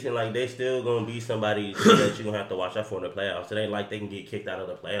looking decent. Like they still gonna be somebody that you're gonna have to watch out for in the playoffs. It ain't like they can get kicked out of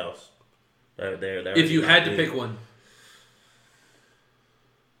the playoffs. They're if you had to pick one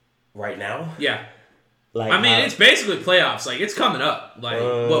right now, yeah. Like it's basically playoffs. Like it's coming up. Like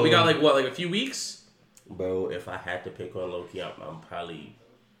we got like a few weeks. Bro, if I had to pick one, low-key,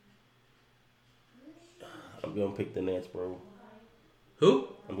 I'm gonna pick the Nets, bro. Who?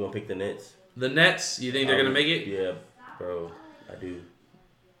 I'm gonna pick the Nets. The Nets? You think they're gonna make it? Yeah, bro, I do.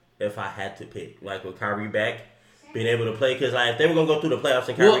 If I had to pick, like with Kyrie back, being able to play, because like if they were gonna go through the playoffs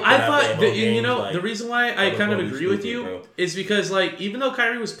and Kyrie, I thought the reason why I kind of agree with you is because like even though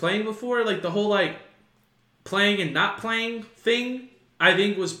Kyrie was playing before, like the whole like playing and not playing thing, I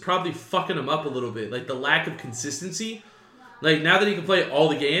think was probably fucking him up a little bit. Like the lack of consistency. Like now that he can play all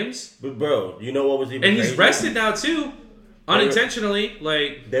the games, but bro, you know what was even and he's rested now too. Unintentionally,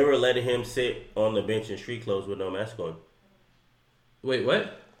 like they were letting him sit on the bench in street clothes with no mask on. Wait,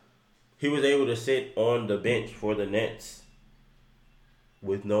 what? He was able to sit on the bench for the Nets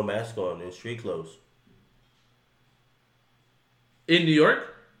with no mask on in street clothes. In New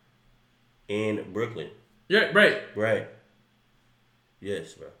York? In Brooklyn. Yeah, right. Right.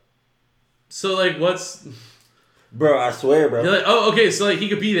 Yes, bro. So like, what's? Bro, I swear, bro. You're like, oh, okay, so like he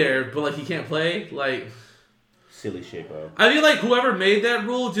could be there, but like he can't play, like. Silly shit, bro. I feel like whoever made that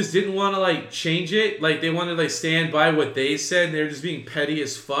rule just didn't want to like change it. Like they wanted to like stand by what they said, and they were just being petty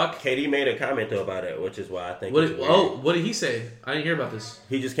as fuck. KD made a comment though about it, which is why I think. What did he say? I didn't hear about this.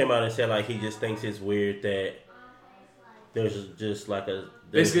 He just came out and said like he just thinks it's weird that there's just like a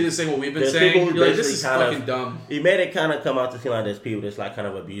basically just saying what we've been saying. You're like, this is fucking dumb. He made it kind of come out to seem like there's people that's like kind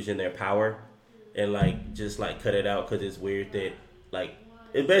of abusing their power, and like just like cut it out because it's weird that like.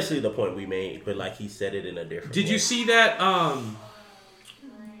 It's basically the point we made, but like he said it in a different way. Did you see that?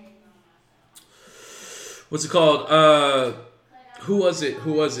 What's it called? Who was it?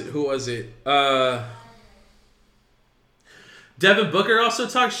 Devin Booker also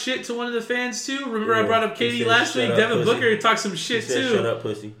talked shit to one of the fans too. Remember I brought up KD last week? Devin Booker talked some shit too. Shut up,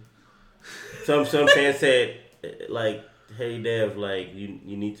 pussy. Some fans said like, hey Dev, like you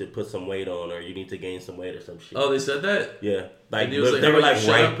need to put some weight on, or you need to gain some weight or some shit. Oh, they said that? Yeah. Like they were like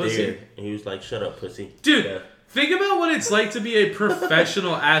right up, there, and he was like, "Shut up, pussy." Dude, yeah. Think about what it's like to be a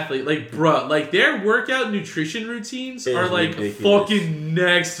professional athlete. Like, bruh, like their workout nutrition routines are like ridiculous. Fucking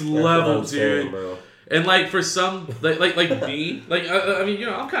next level, dude. Saying, bro. And like for some, like me, like I mean,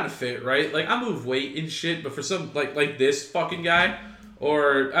 I'm kind of fit, right? Like I move weight and shit, but for some like this fucking guy,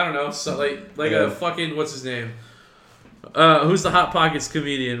 or I don't know, so like a fucking what's his name? Who's the Hot Pockets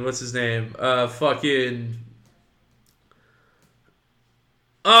comedian? What's his name?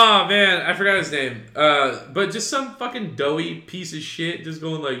 Oh man, I forgot his name. But just some fucking doughy piece of shit, just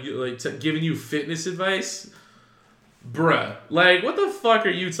going giving you fitness advice, bruh. Like, what the fuck are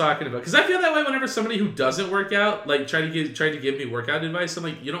you talking about? Because I feel that way whenever somebody who doesn't work out tried to give me workout advice. I'm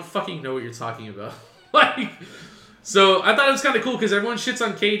like, you don't fucking know what you're talking about. So I thought it was kind of cool because everyone shits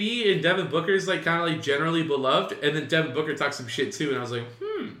on KD and Devin Booker's kind of generally beloved, and then Devin Booker talks some shit too, and I was like,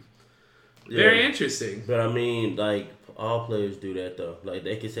 very interesting. But I mean, all players do that though.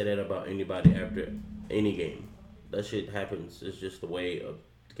 They can say that about anybody after any game. That shit happens. It's just the way of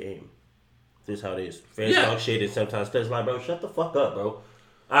the game. This is how it is. Fans talk shit, and sometimes players bro, shut the fuck up, bro.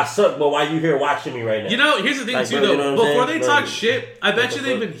 I suck, but why you here watching me right now? Here's the thing too, though. You know before they talk shit, I bet you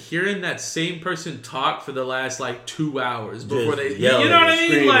they've been hearing that same person talk for the last 2 hours before they. You know what I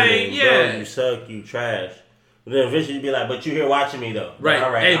mean? Bro, you suck, you trash. But then eventually you be like, but you here watching me though. Right.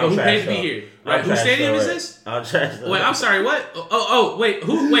 All right. Hey, but who paid to be here? Right. Whose stadium is this? I'm trash. Wait, I'm sorry. What? Oh, wait.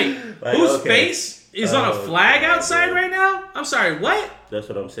 Whose face is on a flag outside right now? I'm sorry. What? That's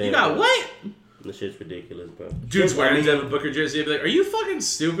what I'm saying. You got what? This shit's ridiculous, bro. Dude's wearing Devin Booker jersey. I'd be like, are you fucking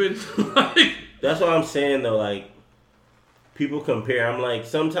stupid? That's what I'm saying, though. People compare. I'm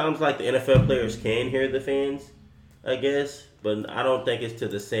sometimes, the NFL players can hear the fans, I guess. But I don't think it's to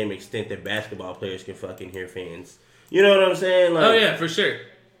the same extent that basketball players can fucking hear fans. You know what I'm saying? Oh, yeah, for sure.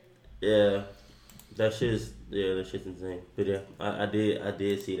 Yeah. That shit's insane. But, yeah, I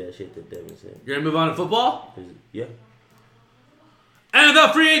did see that shit that Devin said. You're going to move on to football? Yeah.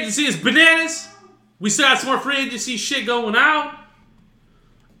 NFL free agency is bananas. We still got some more free agency shit going on.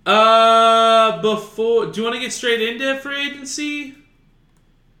 Do you want to get straight into free agency?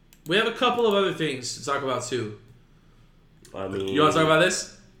 We have a couple of other things to talk about too. I mean, you want to talk about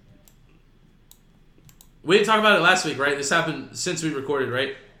this? We didn't talk about it last week, right? This happened since we recorded,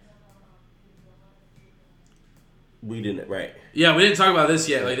 right? We didn't, right? Yeah, we didn't talk about this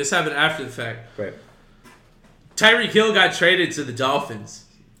yet. This happened after the fact. Right. Tyreek Hill got traded to the Dolphins.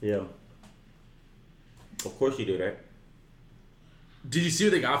 Yeah. Of course you did, right? Did you see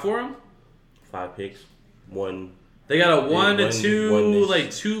what they got for him? 5 picks. 1. They got a 1 to 2,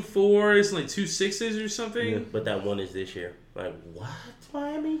 2 4s, 2 6s or something. Yeah, but that 1 is this year. What?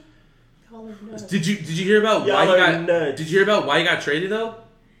 Miami? Y'all are nuts. Did you hear about why he got? Nuts. Did you hear about why he got traded though?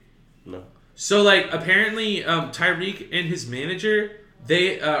 No. So apparently Tyreek and his manager,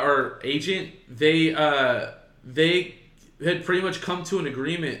 or agent, they had pretty much come to an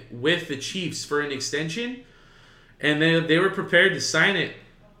agreement with the Chiefs for an extension, and they were prepared to sign it.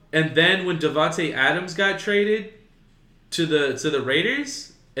 And then when Davante Adams got traded to the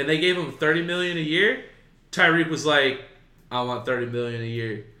Raiders, and they gave him $30 million a year, Tyreek was like, "I want $30 million a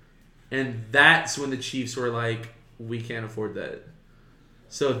year," and that's when the Chiefs were like, "We can't afford that."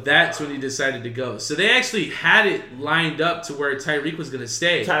 So that's when he decided to go. So they actually had it lined up to where Tyreek was going to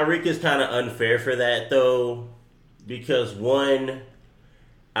stay. Tyreek is kind of unfair for that, though, because one,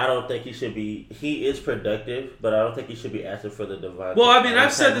 I don't think he should be. He is productive, but I don't think he should be asking for the Davante. Well, I mean,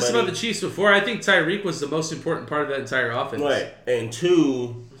 I've said this about the Chiefs before. I think Tyreek was the most important part of that entire offense. Right, and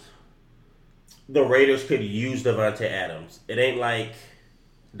two, the Raiders could use Davante Adams. It ain't like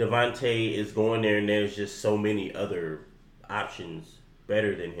Davante is going there and there's just so many other options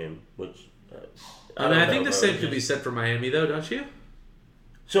better than him, which I think the same could be said for Miami, though, don't you?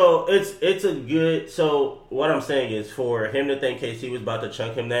 So it's a good. So what I'm saying is, for him to think KC was about to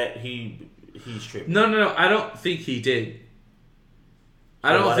chunk him, that he's tripping. No. I don't think he did.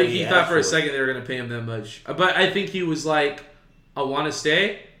 I don't think he thought for a second they were going to pay him that much. But I think he was like, "I want to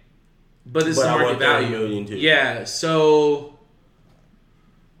stay, but this is market value." Yeah. So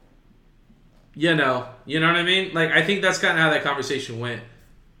you know what I mean? I think that's kind of how that conversation went.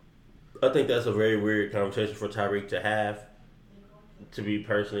 I think that's a very weird conversation for Tyreek to have, to be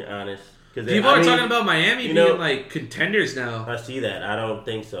personally honest. People are talking about Miami being contenders now. I see that. I don't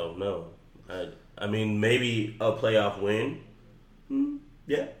think so. No. I mean, maybe a playoff win.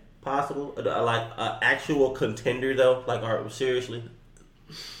 Yeah, possible. Actual contender though. Seriously.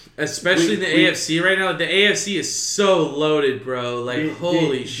 Especially in the AFC right now. The AFC is so loaded, bro.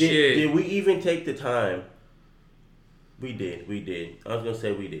 Holy shit. Did we even take the time? We did. I was going to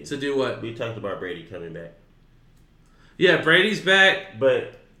say we did. To do what? We talked about Brady coming back. Yeah, Brady's back.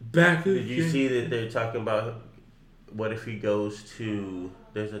 But back did you see that they're talking about what if he goes to...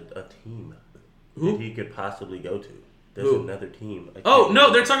 There's a team that he could possibly go to. There's another team.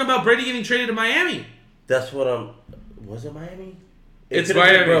 No, they're talking about Brady getting traded to Miami. That's what I'm... Was it Miami? It's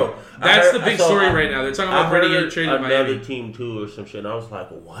Miami, bro. That's the big story right now. They're talking about Brady getting traded to Miami. Another team too, or some shit. And I was like,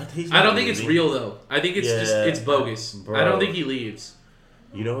 "What?" I don't think it's real though. I think it's it's bogus. Bro. I don't think he leaves.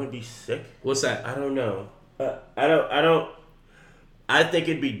 You know what'd be sick? What's that? I don't know. I I think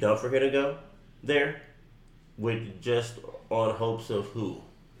it'd be dumb for her to go there with just on hopes of who?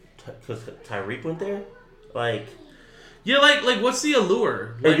 Because Tyreek went there? Like... Yeah, like what's the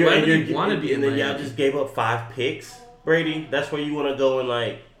allure? Like, why would you want to be in there? And Miami? then y'all just gave up 5 picks, Brady. That's where you want to go and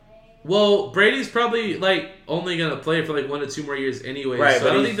like... Well, Brady's probably like only going to play for like 1 to 2 more years anyway. Right, so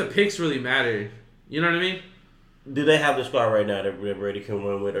I don't think the picks really matter. You know what I mean? Do they have the squad right now that Brady can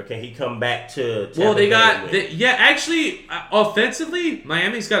run with, or can he come back to Tampa Well, they Bay got... with? yeah, actually, offensively,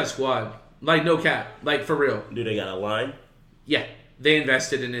 Miami's got a squad. Like, no cap. like for real. Do they got a line? Yeah, they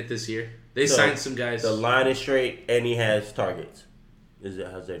invested in it this year. They signed some guys. The line is straight, and he has targets. Is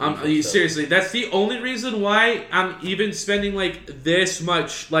that how's that? Seriously, that's the only reason why I'm even spending like this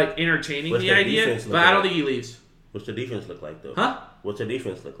much like entertaining the idea. But I don't think he leaves. What's the defense look like though? Huh? What's the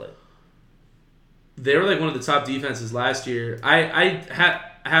defense look like? They were like one of the top defenses last year. I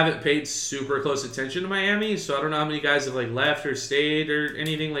haven't paid super close attention to Miami, so I don't know how many guys have like left or stayed or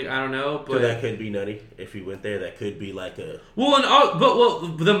anything. Like I don't know, but that could be nutty if he went there. That could be like a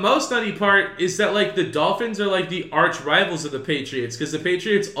the most nutty part is that like the Dolphins are like the arch rivals of the Patriots because the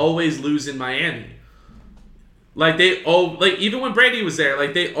Patriots always lose in Miami. Like even when Brady was there,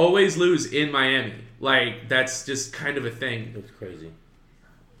 like they always lose in Miami. Like that's just kind of a thing. It's crazy.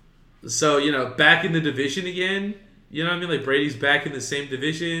 So, back in the division again. You know what I mean? Like Brady's back in the same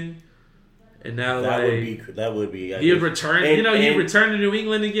division, and now that would be. He would return. He'd return to New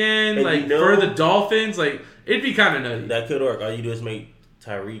England again, for the Dolphins. Like it'd be kind of nutty. That could work. All you do is make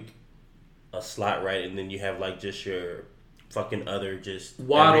Tyreek a slot right, and then you have like just your fucking other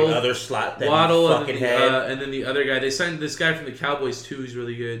Waddle, every other slot that Waddle, you fucking had, and then the other guy. They signed this guy from the Cowboys too, who's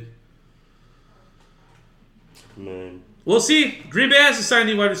really good. Man. We'll see. Green Bay hasn't signed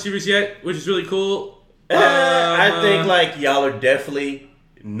any wide receivers yet, which is really cool. I think like y'all are definitely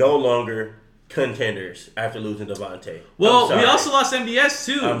no longer contenders after losing Devontae. Well, we also lost MVS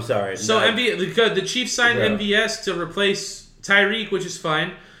too. I'm sorry. So the Chiefs signed MVS to replace Tyreek, which is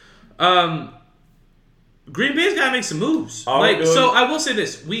fine. Green Bay's got to make some moves. So I will say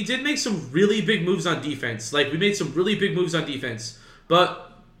this: we did make some really big moves on defense. Like we made some really big moves on defense, but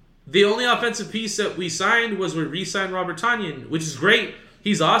the only offensive piece that we signed was we re-signed Robert Tonyan, which is great.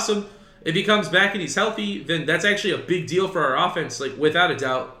 He's awesome. If he comes back and he's healthy, then that's actually a big deal for our offense, like without a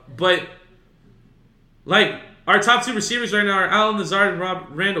doubt. But like our top 2 receivers right now are Allen Lazard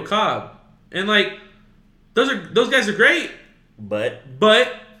and Randall Cobb, and like those guys are great. But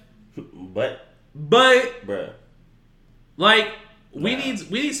bruh, like we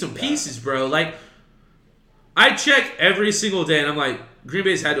need some pieces, bro. Like I check every single day, and I'm like, Green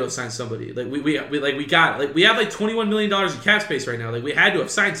Bay's had to have signed somebody. Like we have like $21 million in cap space right now. Like we had to have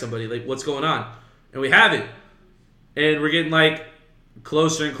signed somebody. Like what's going on? And we haven't. And we're getting like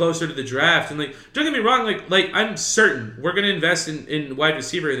closer and closer to the draft. And like don't get me wrong, like I'm certain we're gonna invest in wide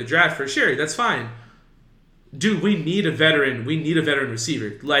receiver in the draft for sure. That's fine. Dude, we need a veteran. We need a veteran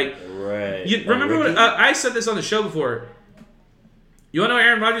receiver. Like right. You remember what I said this on the show before. You wanna know what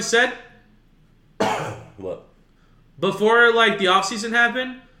Aaron Rodgers said? What? Before like the offseason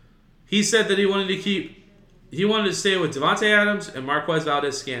happened, he said that he wanted to stay with Devontae Adams and Marquez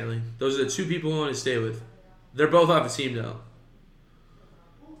Valdes-Scantling. Those are the 2 people he wanted to stay with. They're both off the team now.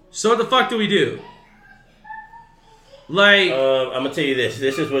 So what the fuck do we do? Like I'm gonna tell you this.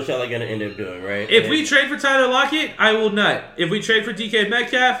 This is what y'all are gonna end up doing, right? If we trade for Tyler Lockett, I will nut. If we trade for DK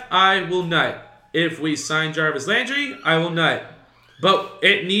Metcalf, I will nut. If we sign Jarvis Landry, I will nut. But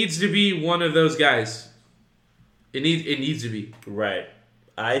it needs to be one of those guys. It needs to be. Right.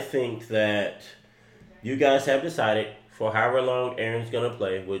 I think that you guys have decided for however long Aaron's going to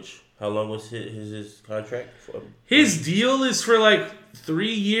play, which, how long was his contract? His deal is for like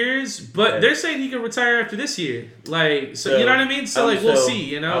 3 years, but they're saying he can retire after this year. Like, so you know what I mean? So, we'll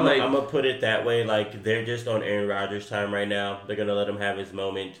see, I'm going to put it that way. Like, they're just on Aaron Rodgers' time right now. They're going to let him have his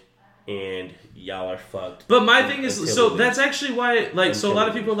moment. And y'all are fucked. But my thing is, so that's actually why, like, so a lot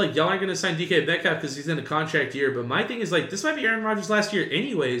of people are like, y'all aren't going to sign DK Metcalf because he's in a contract year. But my thing is, like, this might be Aaron Rodgers' last year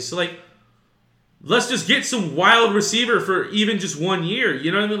anyways. So, like, let's just get some wild receiver for even just 1 year.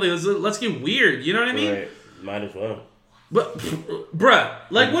 You know what I mean? Like, let's get weird. You know what I mean? Right. Might as well. But, bruh,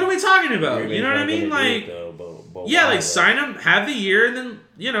 like, what are we talking about? You know what I mean? Like, yeah, like, sign him, have the year, and then,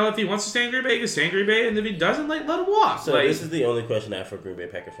 if he wants to stay in Green Bay, he can stay in Green Bay, and if he doesn't, like, let him walk. So, this is the only question I have for Green Bay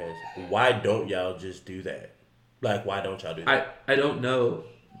Packers fans. Why don't y'all just do that? Like, why don't y'all do that? I don't know.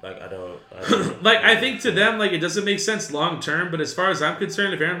 Like, I don't like, I think to them, like, it doesn't make sense long term, but as far as I'm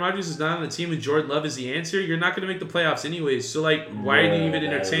concerned, if Aaron Rodgers is not on the team and Jordan Love is the answer, you're not going to make the playoffs anyways. So, like, why do you even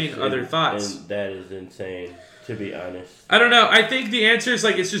entertain other thoughts? And that is insane. To be honest. I don't know. I think the answer is,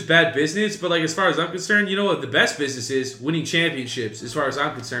 like, it's just bad business. But, like, as far as I'm concerned, you know what the best business is? Winning championships, as far as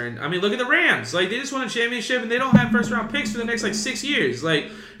I'm concerned. I mean, look at the Rams. Like, they just won a championship, and they don't have first-round picks for the next, like, 6 years. Like,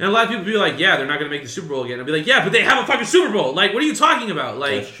 and a lot of people be like, yeah, they're not going to make the Super Bowl again. I'll be like, yeah, but they have a fucking Super Bowl. Like, what are you talking about?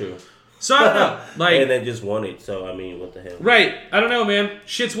 Like, that's true. So, I don't know. Like, and they just won it, so, I mean, what the hell? Right. I don't know, man.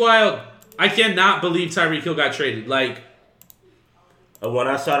 Shit's wild. I cannot believe Tyreek Hill got traded. Like... When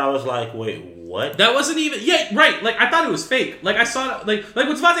I saw it, I was like, wait, what? That wasn't even... Yeah, right. Like, I thought it was fake. Like, I saw it... Like when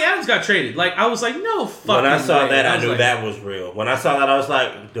Devontae Adams got traded. Like, I was like, no fucking When I saw way. that, I knew that was real. When I saw that, I was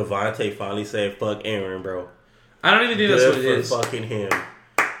like, Devontae finally said, fuck Aaron, bro. I don't even think that's what it is. Good for fucking him.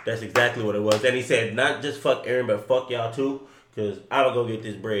 That's exactly what it was. And he said, not just fuck Aaron, but fuck y'all too. Because I'm going to go get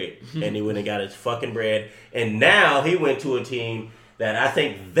this bread. And he went and got his fucking bread. And now he went to a team that I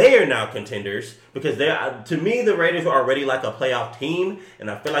think they're now contenders. Because to me, the Raiders are already like a playoff team. And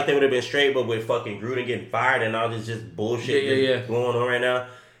I feel like they would have been straight, but with fucking Gruden getting fired and all this just bullshit going on right now.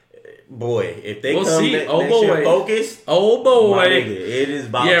 Boy, if they come next year focused, my nigga, it is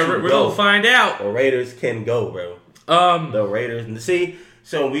about to go. Yeah, we're going to find out. The Raiders can go, bro. The Raiders. See,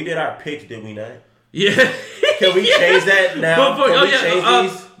 so we did our picks, did we not? Yeah. Can we change that now? Can we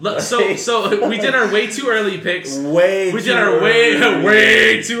change these? So we did our way too early picks. Way too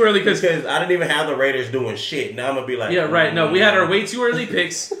early picks. Because I didn't even have the Raiders doing shit. Now I'm gonna be like, yeah, right. No, we had our way too early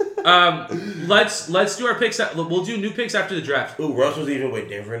picks. Let's do our picks. We'll do new picks after the draft. Ooh, Russell's even with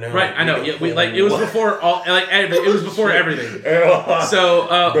Denver now. Right, I know. Yeah, it was before all. It was before everything.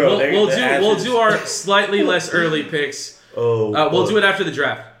 So we'll do our slightly less early picks. We'll do it after the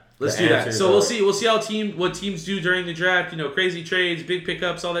draft. Let's do that. So we'll see what teams do during the draft. You know, crazy trades, big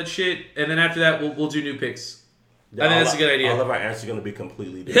pickups, all that shit, and then after that we'll do new picks. I think that's a good idea. All of our answers are gonna be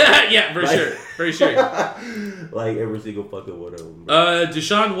completely different. Yeah, for sure. Like every single fucking one of them.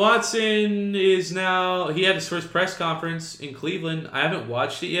 Deshaun Watson he had his first press conference in Cleveland. I haven't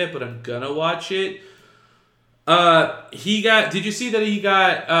watched it yet, but I'm gonna watch it. Did you see that he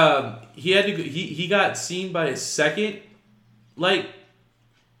got seen by his second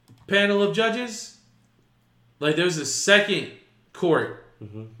panel of judges? Like, there was a second court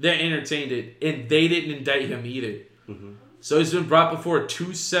that entertained it, and they didn't indict him either. So he's been brought before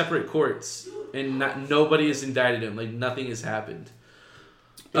two separate courts, and nobody has indicted him. Like, nothing has happened.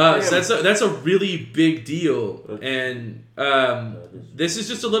 So that's a really big deal, and this is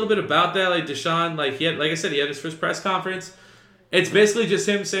just a little bit about that. Like, Deshaun, like I said, he had his first press conference. It's basically just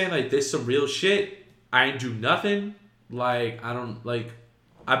him saying, like, this is some real shit. I ain't do nothing. Like,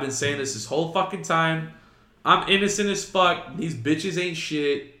 I've been saying this whole fucking time. I'm innocent as fuck. These bitches ain't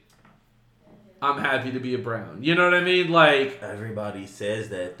shit. I'm happy to be a Brown. You know what I mean? Like, everybody says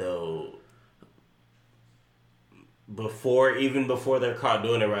that though. Even before they're caught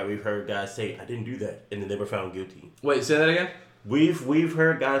doing it right, we've heard guys say, "I didn't do that," and then they were found guilty. Wait, say that again. We've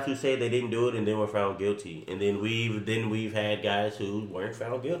heard guys who say they didn't do it and then were found guilty, and then we've had guys who weren't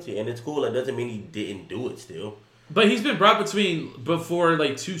found guilty, and it's cool. It doesn't mean he didn't do it still. But he's been brought before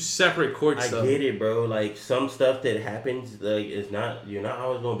like two separate courts. I get it, bro. Like, some stuff that happens, like, you're not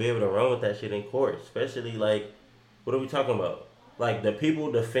always gonna be able to run with that shit in court. Especially, like, what are we talking about? Like, the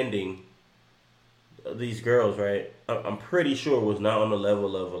people defending these girls, right? I'm pretty sure was not on the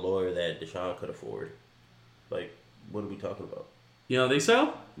level of a lawyer that Deshaun could afford. Like, what are we talking about? You don't think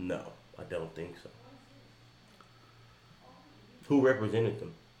so? No, I don't think so. Who represented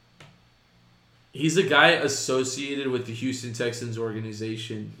them? He's a guy associated with the Houston Texans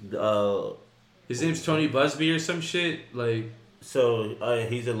organization. His name's Tony Busby or some shit. Like, so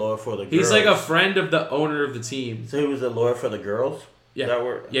he's a lawyer for the girls. He's like a friend of the owner of the team. So he was a lawyer for the girls?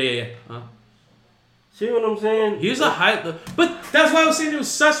 Yeah. Yeah. Huh? See what I'm saying? He was but that's why I was saying it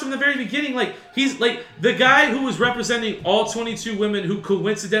was sus from the very beginning. Like, he's like the guy who was representing all 22 women who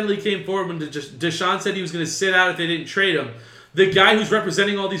coincidentally came forward when Deshaun said he was going to sit out if they didn't trade him. The guy who's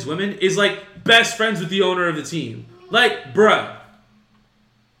representing all these women is like best friends with the owner of the team. Like, bruh.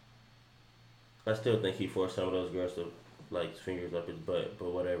 I still think he forced some of those girls to, like, fingers up his butt,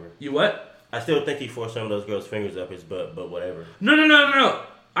 but whatever. You what? I still think he forced some of those girls' fingers up his butt, but whatever. No.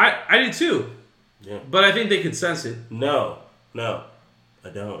 I did too. Yeah. But I think they could sense it. No, I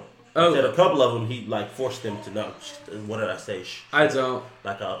don't. I said a couple of them, he, like, forced them to not. What did I say? I don't.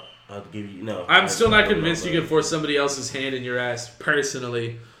 Like, I'll give you, no. I'm still not convinced you can force somebody else's hand in your ass,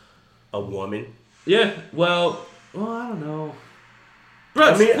 personally. A woman? Yeah, well, I don't know. Bro,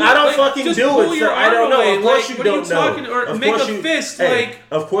 I mean, I don't fucking do it, so I don't know. Of course you don't know. Or make a fist, like...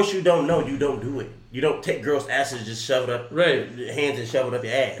 Of course you don't know. You don't do it. You don't take girls' asses and just shove it up, hands and shove it up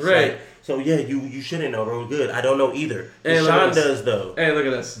your ass, right? So yeah, you shouldn't know real good. I don't know either. Hey, Deshaun does though. Hey, look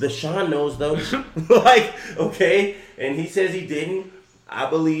at this. Deshaun knows though. Like, okay, and he says he didn't. I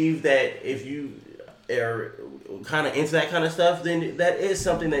believe that if you are kind of into that kind of stuff, then that is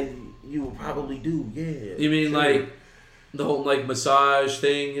something that you will probably do. Yeah. You mean like the whole like massage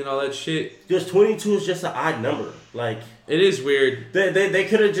thing and all that shit? Just 22 is just an odd number. Like, it is weird. They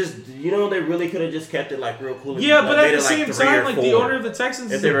could have just, they really could have just kept it like real cool. Yeah, but at the same time, like the owner of the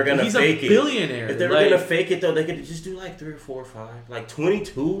Texans, if they were gonna he's fake a billionaire. If they were gonna fake it though, they could just do like 3 or 4 or 5. Like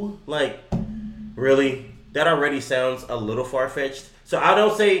 22, like really, that already sounds a little far fetched. So I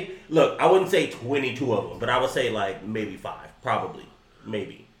wouldn't say 22 of them, but I would say like maybe 5, probably,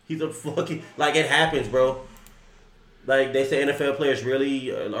 maybe. He's a fucking like it happens, bro. Like they say, NFL players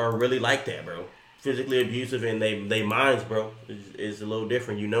really are really like that, bro. Physically abusive and they minds, bro, is a little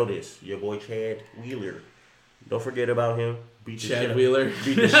different. You know this. Your boy Chad Wheeler. Don't forget about him. Beat the shit out of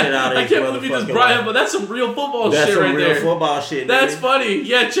his I can't believe you just brought him, but that's some real football shit right there. That's some real football shit. That's funny.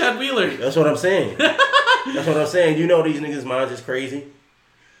 Yeah, Chad Wheeler. That's what I'm saying. That's what I'm saying. You know these niggas' minds is crazy.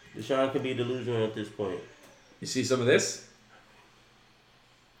 Deshaun could be delusional at this point. You see some of this?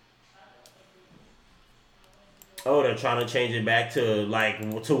 Oh, they're trying to change it back to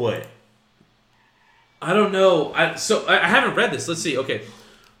to what? I don't know. I haven't read this. Let's see. Okay.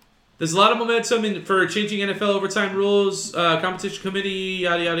 There's a lot of momentum for changing NFL overtime rules, competition committee,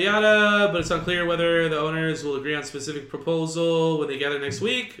 yada, yada, yada, but it's unclear whether the owners will agree on specific proposal when they gather next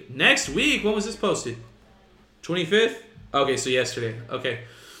week. Next week? When was this posted? 25th? Okay, so yesterday. Okay.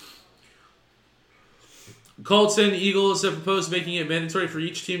 Colts and Eagles have proposed making it mandatory for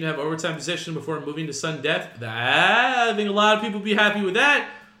each team to have overtime possession before moving to sudden death. I think a lot of people would be happy with that.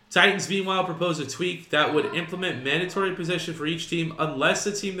 Titans, meanwhile, propose a tweak that would implement mandatory possession for each team unless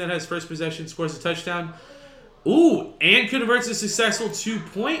the team that has first possession scores a touchdown. Ooh, and converts a successful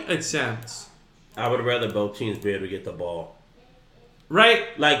 2-point attempt. I would rather both teams be able to get the ball.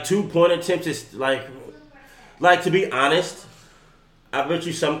 Right? Like 2-point attempts is like to be honest, I bet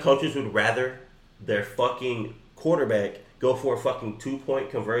you some coaches would rather their fucking quarterback go for a fucking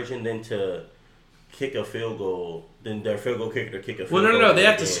 2-point conversion than to kick a field goal, then their field goal kicker to kick a field goal. Well, no. They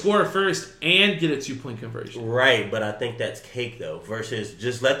have to score first and get a 2-point conversion. Right, but I think that's cake, though, versus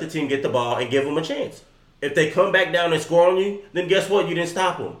just let the team get the ball and give them a chance. If they come back down and score on you, then guess what? You didn't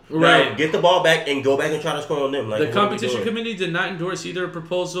stop them. Right. Now, get the ball back and go back and try to score on them. The competition committee did not endorse either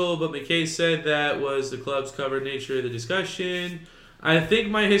proposal, but McKay said that was the club's covered nature of the discussion. I think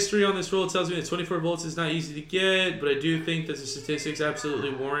my history on this rule tells me that 24 volts is not easy to get, but I do think that the statistics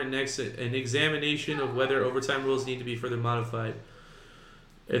absolutely warrant an examination of whether overtime rules need to be further modified.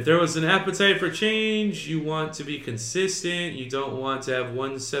 If there was an appetite for change, you want to be consistent. You don't want to have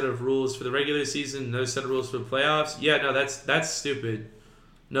one set of rules for the regular season, another set of rules for the playoffs. Yeah, no, that's stupid.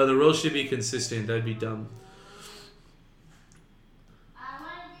 No, the rules should be consistent. That'd be dumb.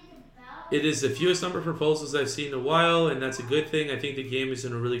 It is the fewest number of proposals I've seen in a while, and that's a good thing. I think the game is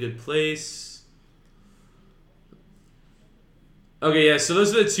in a really good place. Okay, yeah, so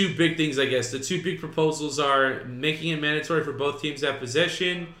those are the two big things, I guess. The two big proposals are making it mandatory for both teams to have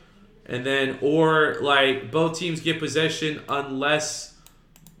possession, and then, or, like, both teams get possession unless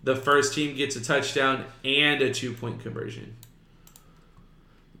the first team gets a touchdown and a 2-point conversion.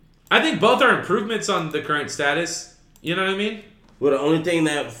 I think both are improvements on the current status. You know what I mean? Well, the only thing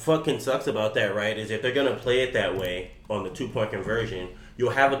that fucking sucks about that, right, is if they're going to play it that way on the 2-point conversion, you'll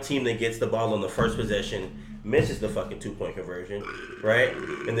have a team that gets the ball on the first possession, misses the fucking 2-point conversion, right?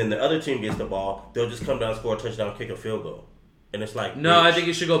 And then the other team gets the ball, they'll just come down, score a touchdown, kick a field goal. And it's like... No, I think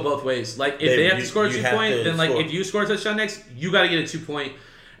it should go both ways. Like, if they have to score a 2-point, then, like, if you score a touchdown next, you got to get a 2-point.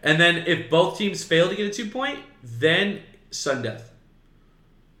 And then if both teams fail to get a 2-point, then sudden death.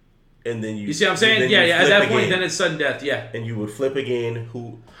 And then you see what I'm saying? Yeah. At that point, then it's sudden death. Yeah. And you would flip again.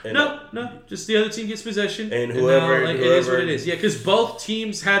 No. Just the other team gets possession. And whoever it is what it is. Yeah, because both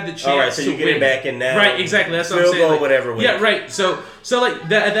teams had the chance. All right, so you get it back and now. Right, exactly. That's what I'm saying. Field goal, whatever. Yeah, right. So like at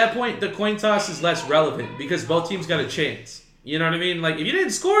that point, the coin toss is less relevant because both teams got a chance. You know what I mean? Like if you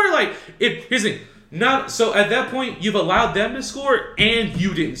didn't score, like here's the thing. So at that point, you've allowed them to score and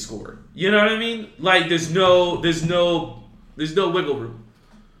you didn't score. You know what I mean? Like there's no wiggle room.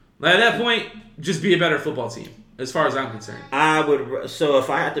 At that point, just be a better football team, as far as I'm concerned. So if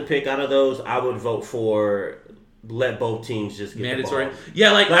I had to pick out of those, I would vote for let both teams just get mandatory. The ball.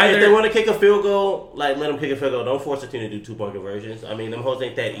 Yeah, like if they want to kick a field goal, like let them kick a field goal. Don't force the team to do 2-point conversions. I mean, them hoes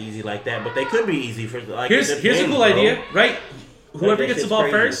ain't that easy like that, but they could be easy for like. Here's a cool idea, right? Whoever gets the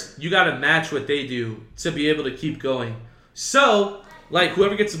ball first, you got to match what they do to be able to keep going. So like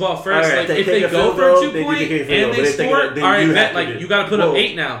whoever gets the ball first, Right, like if they go for a 2 point and they score, all right, bet like you got to put up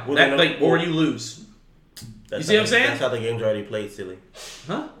 8 now, or you lose. You see what I'm saying? That's how the game's already played, silly.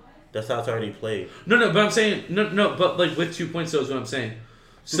 Huh? That's how it's already played. No, but I'm saying but like with 2 points, though, is what I'm saying.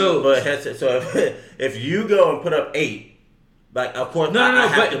 So, if you go and put up 8, like of course,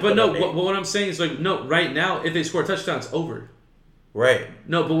 but what I'm saying is like no, right now if they score a touchdown, it's over. Right.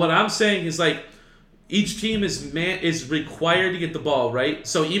 No, but what I'm saying is like each team is required to get the ball, right?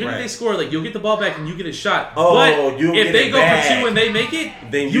 So even if they score, like you'll get the ball back and you get a shot. Oh, but if they go for 2 and they make it,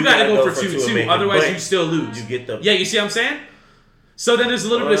 then you got to go for 2 too. Otherwise, you still lose. You get the you see what I'm saying? So then there's a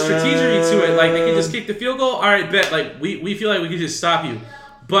little bit of strategy to it. Like they can just kick the field goal. All right, bet. Like we feel like we can just stop you.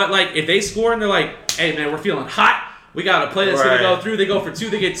 But like if they score and they're like, hey man, we're feeling hot. We got a play that's gonna go through. They go for 2,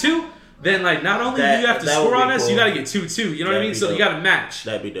 they get 2. Then like not only do you have to score on us, you got to get 2 too. You know what I mean? So you got to match.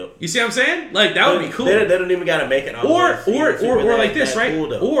 That'd be dope. You see what I'm saying? Like that would be cool. They don't even got to make it. Or like this, right?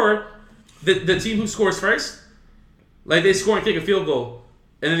 Cool, or the team who scores first, like they score and kick a field goal,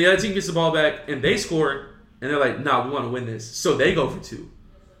 and then the other team gets the ball back and they score, and they're like, nah, we want to win this, so they go for 2.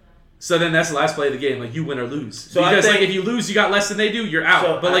 So then that's the last play of the game. Like you win or lose. So because like if you lose, you got less than they do, you're out.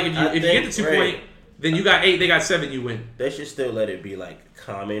 So but like if you get the 2 point, then you got 8, they got 7, you win. They should still let it be like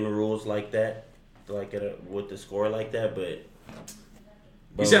common rules like that, like with the score like that. But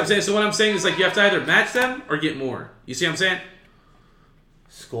you see what I'm saying? So what I'm saying is like you have to either match them or get more. You see what I'm saying?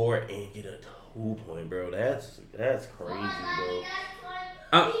 Score and get a 2 point, bro. That's crazy,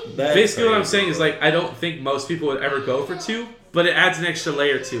 bro. Basically, what I'm saying is like I don't think most people would ever go for 2, but it adds an extra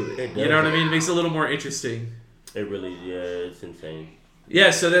layer to it. You know what I mean? It makes it a little more interesting. It really, it's insane.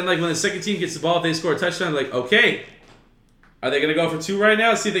 Yeah. So then, like when the second team gets the ball, if they score a touchdown, like okay, are they gonna go for 2 right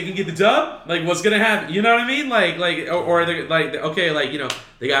now? See if they can get the dub. Like what's gonna happen? You know what I mean? Or are they like okay, like you know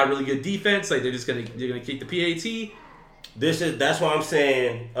they got a really good defense. Like they're gonna kick the PAT. That's why I'm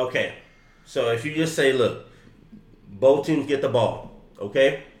saying okay. So if you just say, look, both teams get the ball,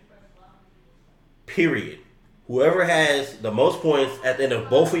 okay? Period. Whoever has the most points at the end of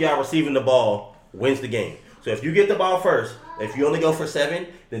both of y'all receiving the ball wins the game. So if you get the ball first, if you only go for 7,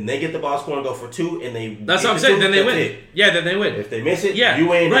 then they get the ball, score and go for 2, and they. That's what I'm saying. Then they win. It. Yeah, then they win. If they miss it, you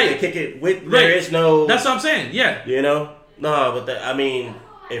win. Right. If they kick it with, there is no. That's what I'm saying. Yeah. You know, no, but I mean,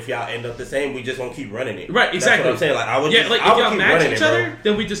 if y'all end up the same, we just gonna keep running it. Right. Exactly. That's what I'm saying. Like I would. Yeah. Like if y'all match each other,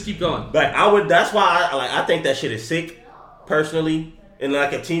 then we just keep going. But I would. That's why I think that shit is sick, personally. And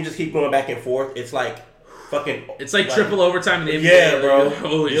like if teams just keep going back and forth, it's like. Fucking, it's like triple overtime in the NBA. Yeah, bro.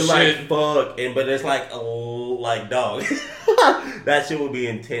 Holy You're shit. Like, fuck. But it's like, dog. That shit would be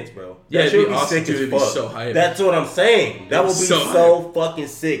intense, bro. Yeah, that shit would be awesome sick as fuck. So hype. That's what I'm saying. That would be so fucking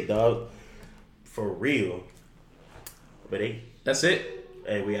sick, dog. For real. But that's it.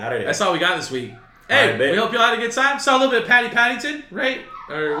 Hey, we out of there. That's all we got this week. Hey, we hope you all had a good time. Saw a little bit of Patty Paddington, right?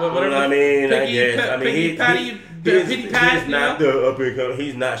 Or whatever. I mean, Piggy Patty. He's not the up and coming.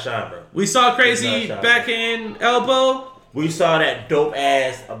 He's not Sean, bro. We saw crazy backhand elbow. We saw that dope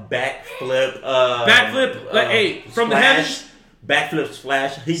ass backflip. From the heavens. Backflip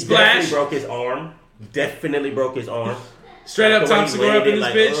splash. Definitely broke his arm. Straight up Tom Segura up in this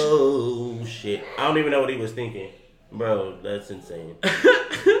bitch. Oh shit! I don't even know what he was thinking, bro. That's insane.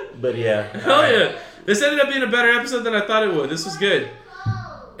 But yeah. Hell yeah! This ended up being a better episode than I thought it would. This was good.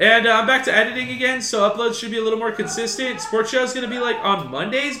 And I'm back to editing again, so uploads should be a little more consistent. Sports Show's going to be like on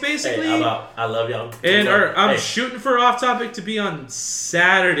Mondays, basically. Hey, I love y'all. And I'm shooting for Off Topic to be on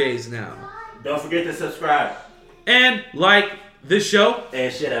Saturdays now. Don't forget to subscribe. And like this show.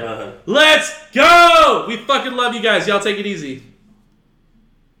 And shit about her. Let's go! We fucking love you guys. Y'all take it easy.